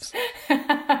lives.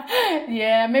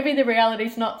 Yeah, maybe the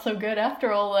reality's not so good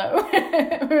after all, though.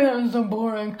 That was so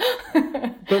boring.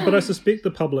 But I suspect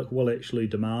the public will actually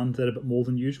demand that a bit more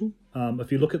than usual.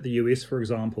 If you look at the US, for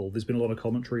example, there's been a lot of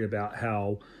commentary about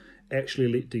how actually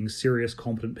electing serious,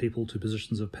 competent people to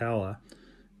positions of power,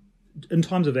 in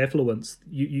times of affluence,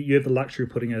 you have the luxury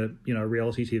of putting a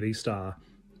reality TV star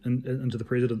into the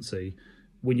presidency.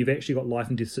 When you've actually got life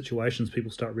and death situations,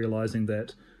 people start realizing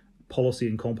that policy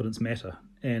and competence matter,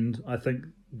 and I think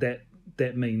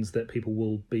that means that people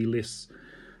will be less.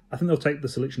 I think they'll take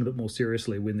this election a bit more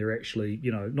seriously when they're actually,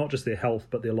 not just their health,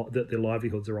 but their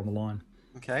livelihoods are on the line.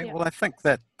 Okay, yeah. Well, I think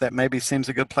that maybe seems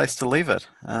a good place to leave it.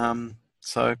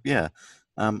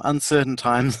 Uncertain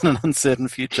times and an uncertain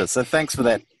future. So thanks for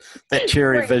that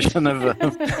cheery vision of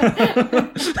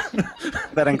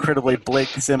that incredibly bleak,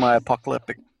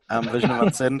 semi-apocalyptic vision of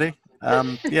uncertainty.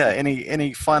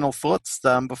 Any final thoughts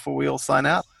before we all sign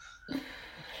out?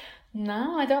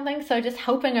 No, I don't think so. Just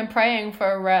hoping and praying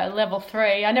for level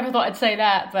 3. I never thought I'd say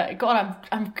that, but God,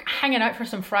 I'm hanging out for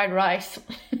some fried rice.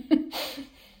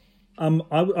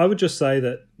 I would just say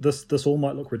that this all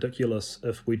might look ridiculous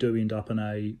if we do end up in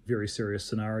a very serious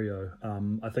scenario.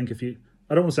 I think I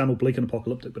don't want to sound all bleak and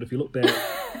apocalyptic, but if you look back,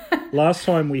 last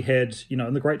time we had,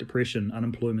 in the Great Depression,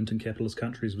 unemployment in capitalist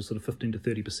countries was sort of 15 to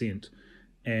 30%.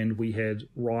 and we had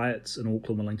riots in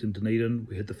Auckland, Wellington, Dunedin.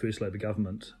 We had the first Labour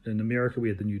government. In America, we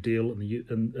had the New Deal.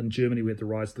 In Germany, we had the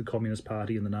rise of the Communist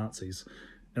Party and the Nazis,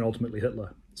 and ultimately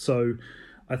Hitler. So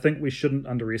I think we shouldn't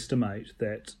underestimate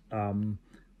that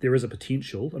there is a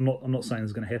potential. I'm not saying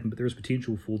it's going to happen, but there is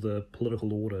potential for the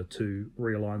political order to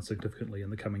realign significantly in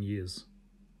the coming years,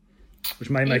 which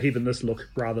may make even this look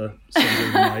rather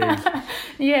sanguine and naive.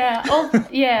 Yeah. Well,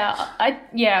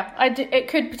 it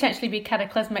could potentially be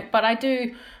cataclysmic, but I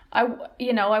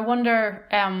wonder.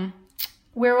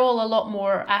 We're all a lot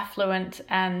more affluent,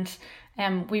 and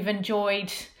we've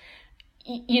enjoyed,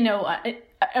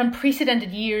 unprecedented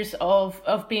years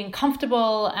of being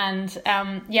comfortable, and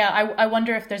I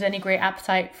wonder if there's any great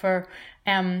appetite for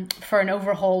an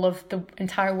overhaul of the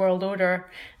entire world order.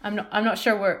 I'm not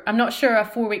sure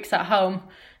 4 weeks at home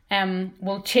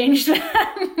will change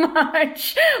that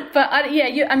much, but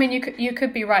you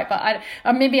could be right, but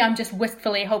or maybe I'm just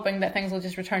wistfully hoping that things will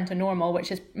just return to normal,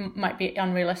 which might be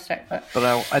unrealistic. But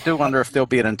I do wonder if there'll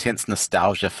be an intense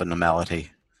nostalgia for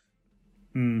normality.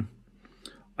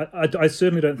 I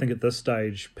certainly don't think at this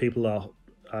stage people are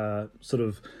sort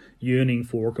of yearning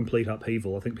for a complete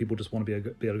upheaval. I think people just want to be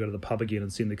able to go to the pub again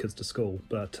and send their kids to school.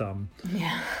 But I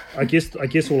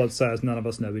guess all I'd say is none of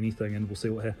us know anything, and we'll see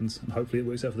what happens, and hopefully it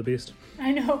works out for the best.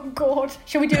 I know, God.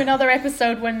 Shall we do another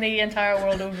episode when the entire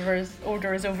world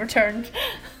order is overturned?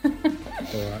 All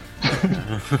right.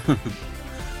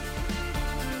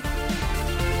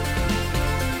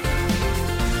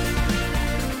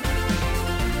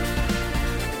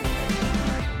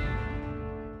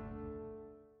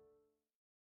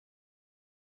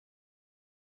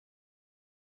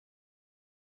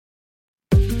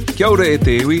 Kia ora e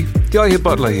te iwi, Te Aihe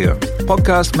Butler here,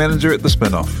 podcast manager at The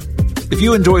Spinoff. If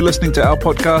you enjoy listening to our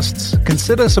podcasts,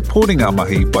 consider supporting our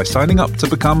mahi by signing up to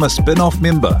become a Spinoff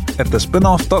member at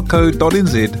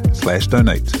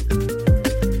thespinoff.co.nz/donate.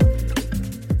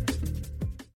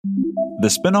 The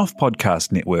Spinoff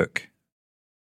Podcast Network.